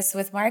about this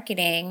with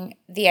marketing,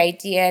 the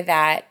idea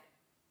that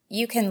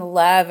you can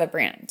love a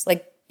brand,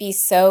 like be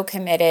so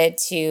committed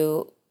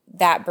to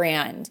that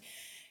brand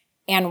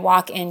and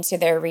walk into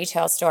their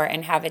retail store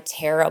and have a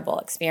terrible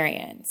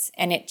experience.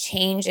 And it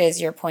changes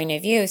your point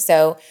of view.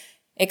 So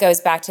it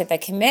goes back to the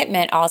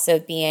commitment also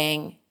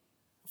being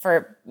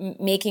for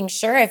making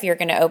sure if you're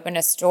going to open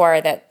a store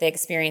that the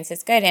experience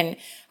is good. And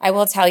I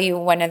will tell you,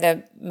 one of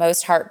the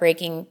most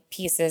heartbreaking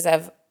pieces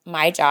of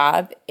my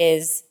job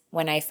is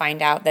when I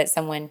find out that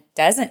someone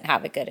doesn't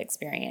have a good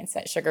experience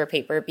at Sugar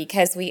Paper,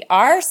 because we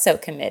are so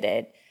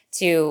committed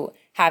to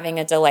having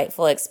a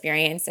delightful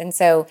experience. And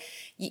so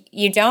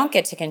you don't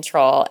get to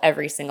control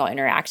every single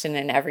interaction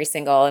and every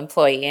single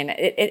employee. And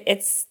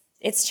it's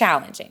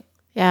challenging.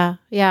 Yeah.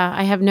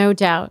 I have no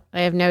doubt.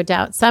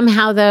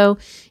 Somehow, though,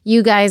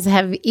 you guys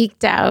have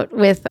eked out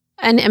with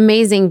an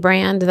amazing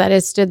brand that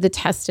has stood the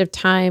test of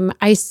time.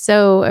 I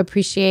so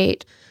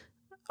appreciate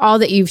all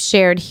that you've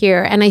shared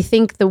here. And I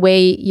think the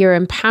way you're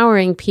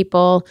empowering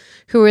people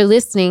who are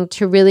listening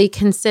to really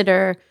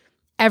consider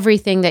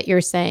everything that you're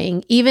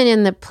saying, even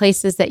in the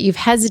places that you've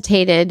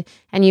hesitated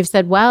and you've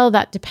said, well,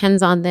 that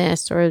depends on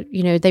this, or,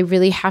 they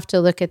really have to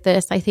look at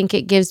this. I think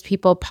it gives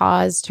people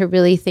pause to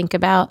really think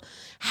about,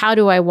 how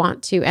do I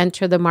want to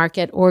enter the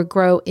market or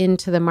grow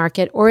into the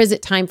market? Or is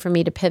it time for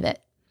me to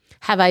pivot?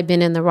 Have I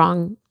been in the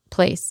wrong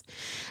place?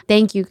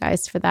 Thank you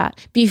guys for that.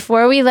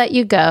 Before we let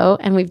you go,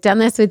 and we've done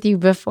this with you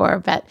before,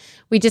 but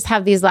we just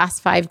have these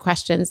last 5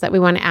 questions that we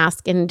want to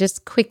ask, and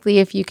just quickly,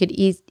 if you could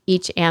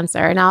each answer,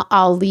 and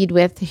I'll lead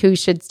with who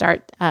should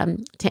start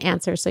to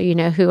answer, so you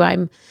know who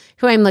I'm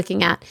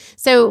looking at.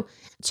 So,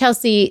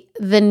 Chelsea,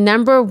 the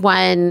number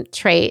one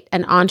trait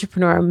an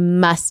entrepreneur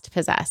must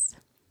possess.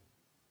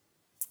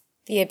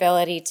 The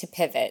ability to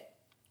pivot.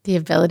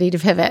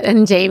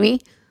 And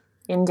Jamie?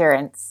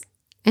 Endurance.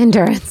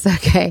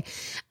 Okay.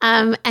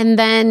 And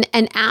then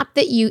an app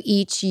that you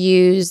each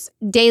use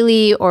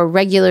daily or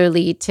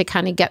regularly to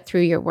kind of get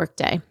through your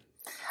workday.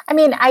 I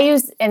mean, I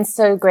use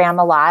Instagram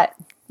a lot.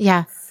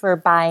 Yeah. For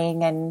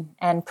buying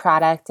and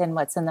product and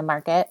what's in the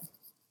market.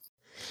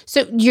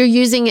 So you're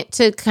using it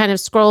to kind of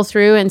scroll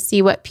through and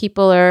see what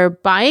people are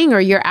buying, or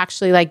you're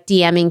actually like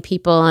DMing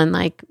people and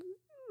like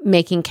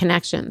making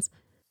connections?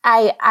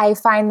 I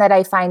find that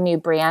I find new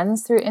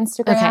brands through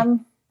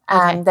Instagram.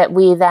 Okay. That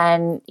we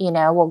then,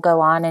 will go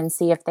on and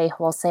see if they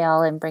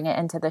wholesale and bring it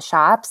into the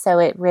shop. So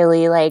it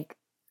really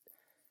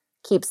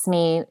keeps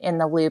me in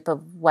the loop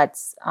of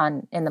what's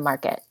in the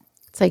market.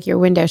 It's like you're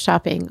window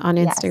shopping on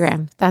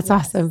Instagram. Yes. That's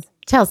awesome.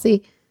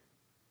 Chelsea?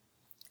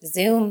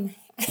 Zoom.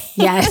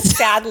 Yes.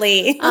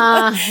 Sadly.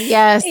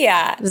 Yes.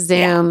 Yeah.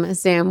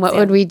 Zoom. What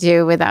would we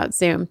do without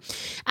Zoom?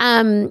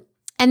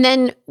 And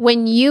then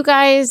when you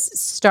guys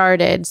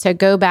started, so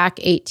go back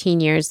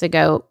 18 years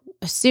ago,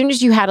 as soon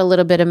as you had a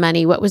little bit of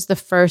money, what was the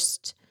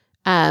first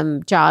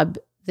job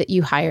that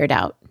you hired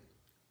out?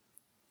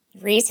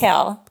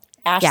 Retail.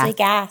 Ashley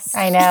Gas.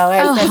 I know.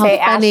 I was going to say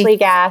Ashley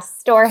Gas,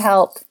 store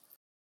help.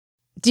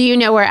 Do you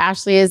know where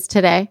Ashley is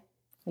today?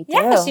 We do.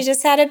 Yeah, she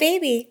just had a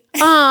baby.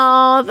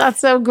 Oh, that's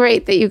so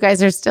great that you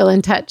guys are still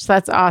in touch.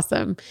 That's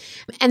awesome.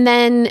 And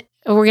then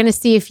we're going to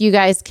see if you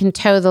guys can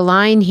toe the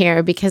line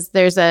here, because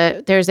there's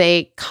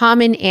a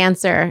common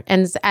answer,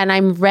 and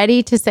I'm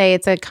ready to say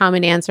it's a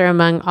common answer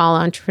among all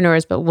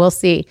entrepreneurs, but we'll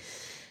see.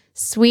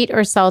 Sweet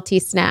or salty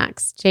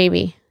snacks,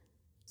 Jamie?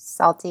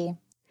 Salty.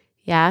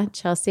 Yeah,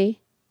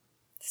 Chelsea?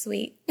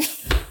 Sweet.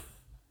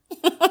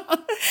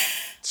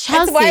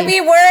 Chelsea. That's why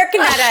we work,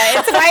 Netta.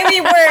 It's why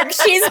we work.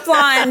 She's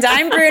blonde.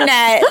 I'm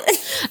brunette.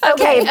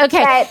 Okay.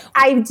 But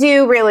I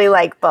do really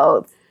like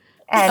both.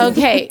 And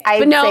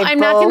but no, I'm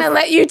not going to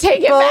let you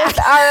take it back. Both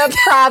are a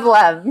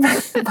problem.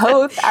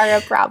 Both are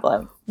a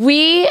problem.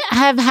 We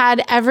have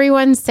had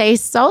everyone say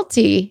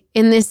salty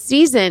in this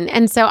season.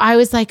 And so I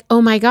was like,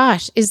 oh my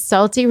gosh, is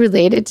salty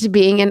related to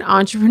being an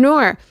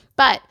entrepreneur?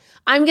 But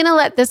I'm going to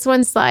let this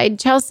one slide,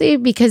 Chelsea,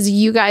 because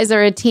you guys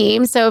are a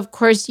team. So of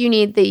course you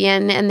need the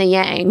yin and the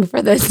yang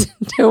for this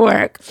to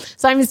work.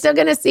 So I'm still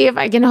going to see if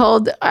I can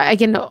hold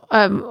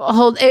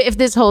if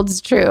this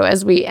holds true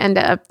as we end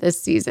up this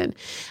season.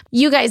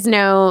 You guys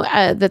know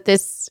that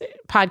this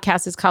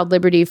podcast is called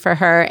Liberty for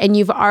Her, and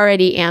you've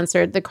already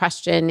answered the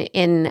question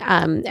in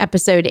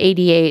episode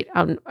 88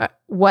 on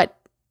what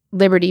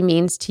liberty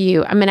means to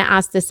you. I'm going to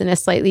ask this in a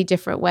slightly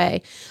different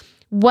way.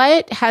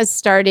 What has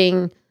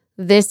starting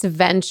this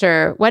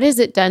venture, what has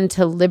it done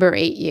to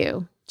liberate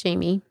you,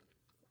 Jamie?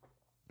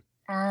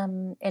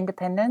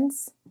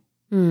 Independence.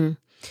 And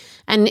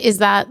is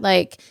that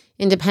like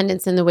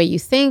independence in the way you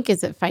think?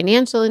 Is it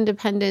financial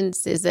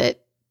independence? Is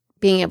it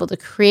being able to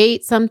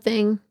create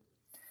something?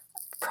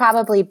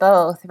 Probably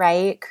both,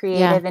 right?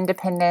 Creative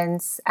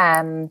independence.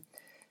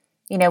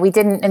 We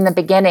didn't in the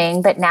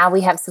beginning, but now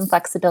we have some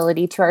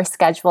flexibility to our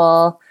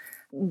schedule.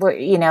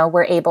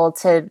 We're able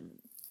to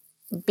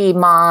be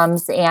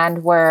moms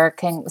and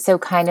work. And so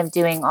kind of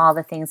doing all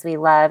the things we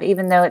love,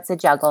 even though it's a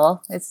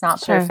juggle. It's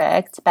not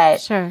perfect,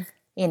 but,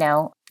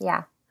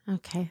 yeah.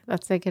 Okay,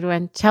 that's a good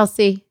one.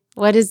 Chelsea,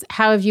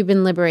 how have you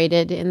been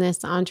liberated in this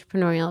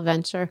entrepreneurial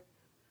venture?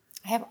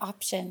 I have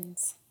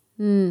options.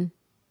 And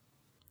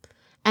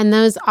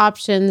those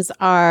options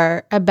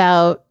are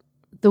about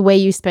the way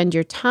you spend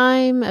your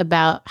time,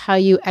 about how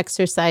you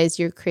exercise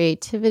your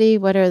creativity.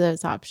 What are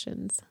those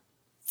options?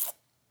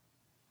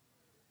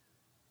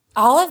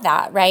 All of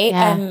that, right?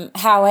 Yeah.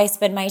 How I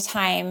spend my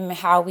time,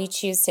 how we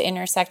choose to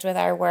intersect with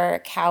our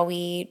work,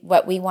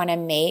 what we want to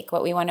make,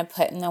 what we want to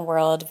put in the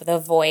world, the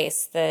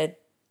voice,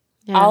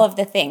 all of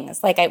the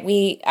things. Like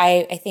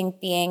I think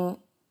being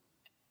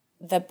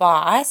the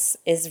boss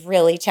is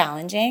really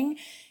challenging.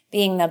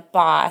 Being the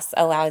boss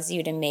allows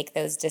you to make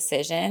those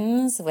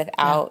decisions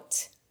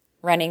without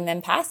running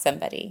them past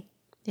somebody.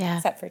 Yeah.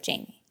 Except for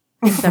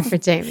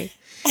Jamie.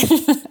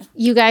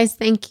 You guys,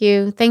 thank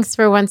you. Thanks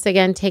for once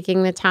again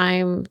taking the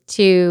time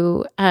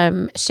to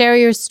share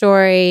your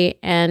story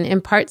and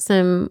impart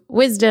some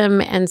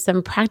wisdom and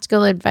some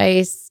practical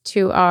advice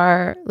to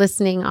our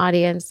listening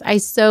audience. I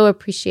so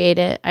appreciate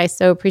it. I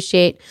so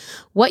appreciate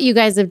what you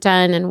guys have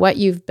done and what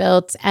you've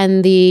built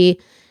and the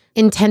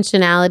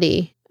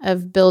intentionality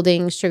of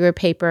building Sugar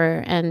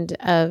Paper and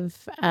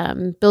of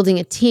building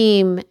a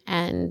team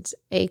and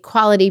a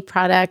quality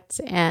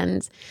product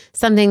and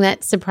something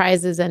that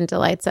surprises and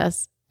delights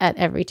us at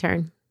every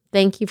turn.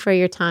 Thank you for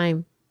your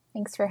time.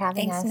 Thanks for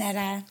having us. Thanks,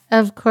 Netta.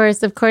 Of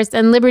course.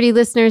 And Liberty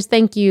listeners,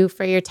 thank you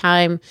for your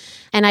time.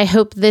 And I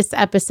hope this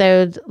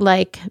episode,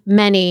 like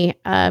many,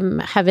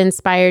 have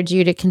inspired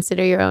you to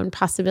consider your own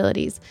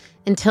possibilities.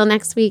 Until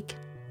next week,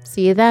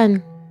 see you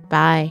then.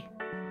 Bye.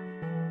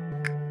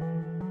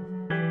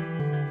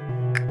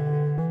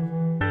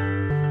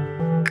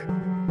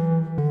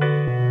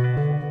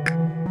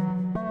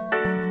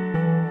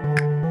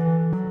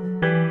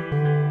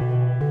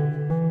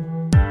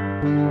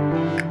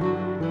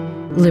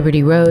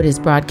 Liberty Road is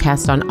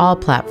broadcast on all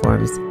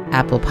platforms: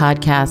 Apple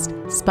Podcast,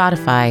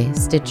 Spotify,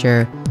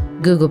 Stitcher,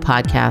 Google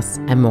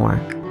Podcasts, and more.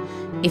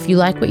 If you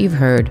like what you've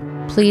heard,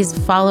 please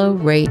follow,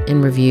 rate,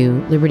 and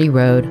review Liberty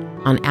Road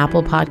on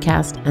Apple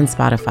Podcast and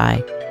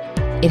Spotify.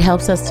 It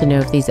helps us to know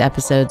if these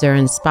episodes are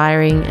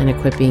inspiring and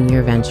equipping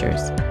your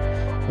ventures.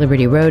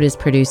 Liberty Road is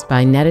produced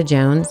by Netta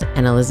Jones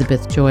and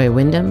Elizabeth Joy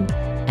Wyndham,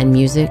 and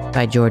music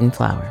by Jordan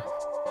Flower.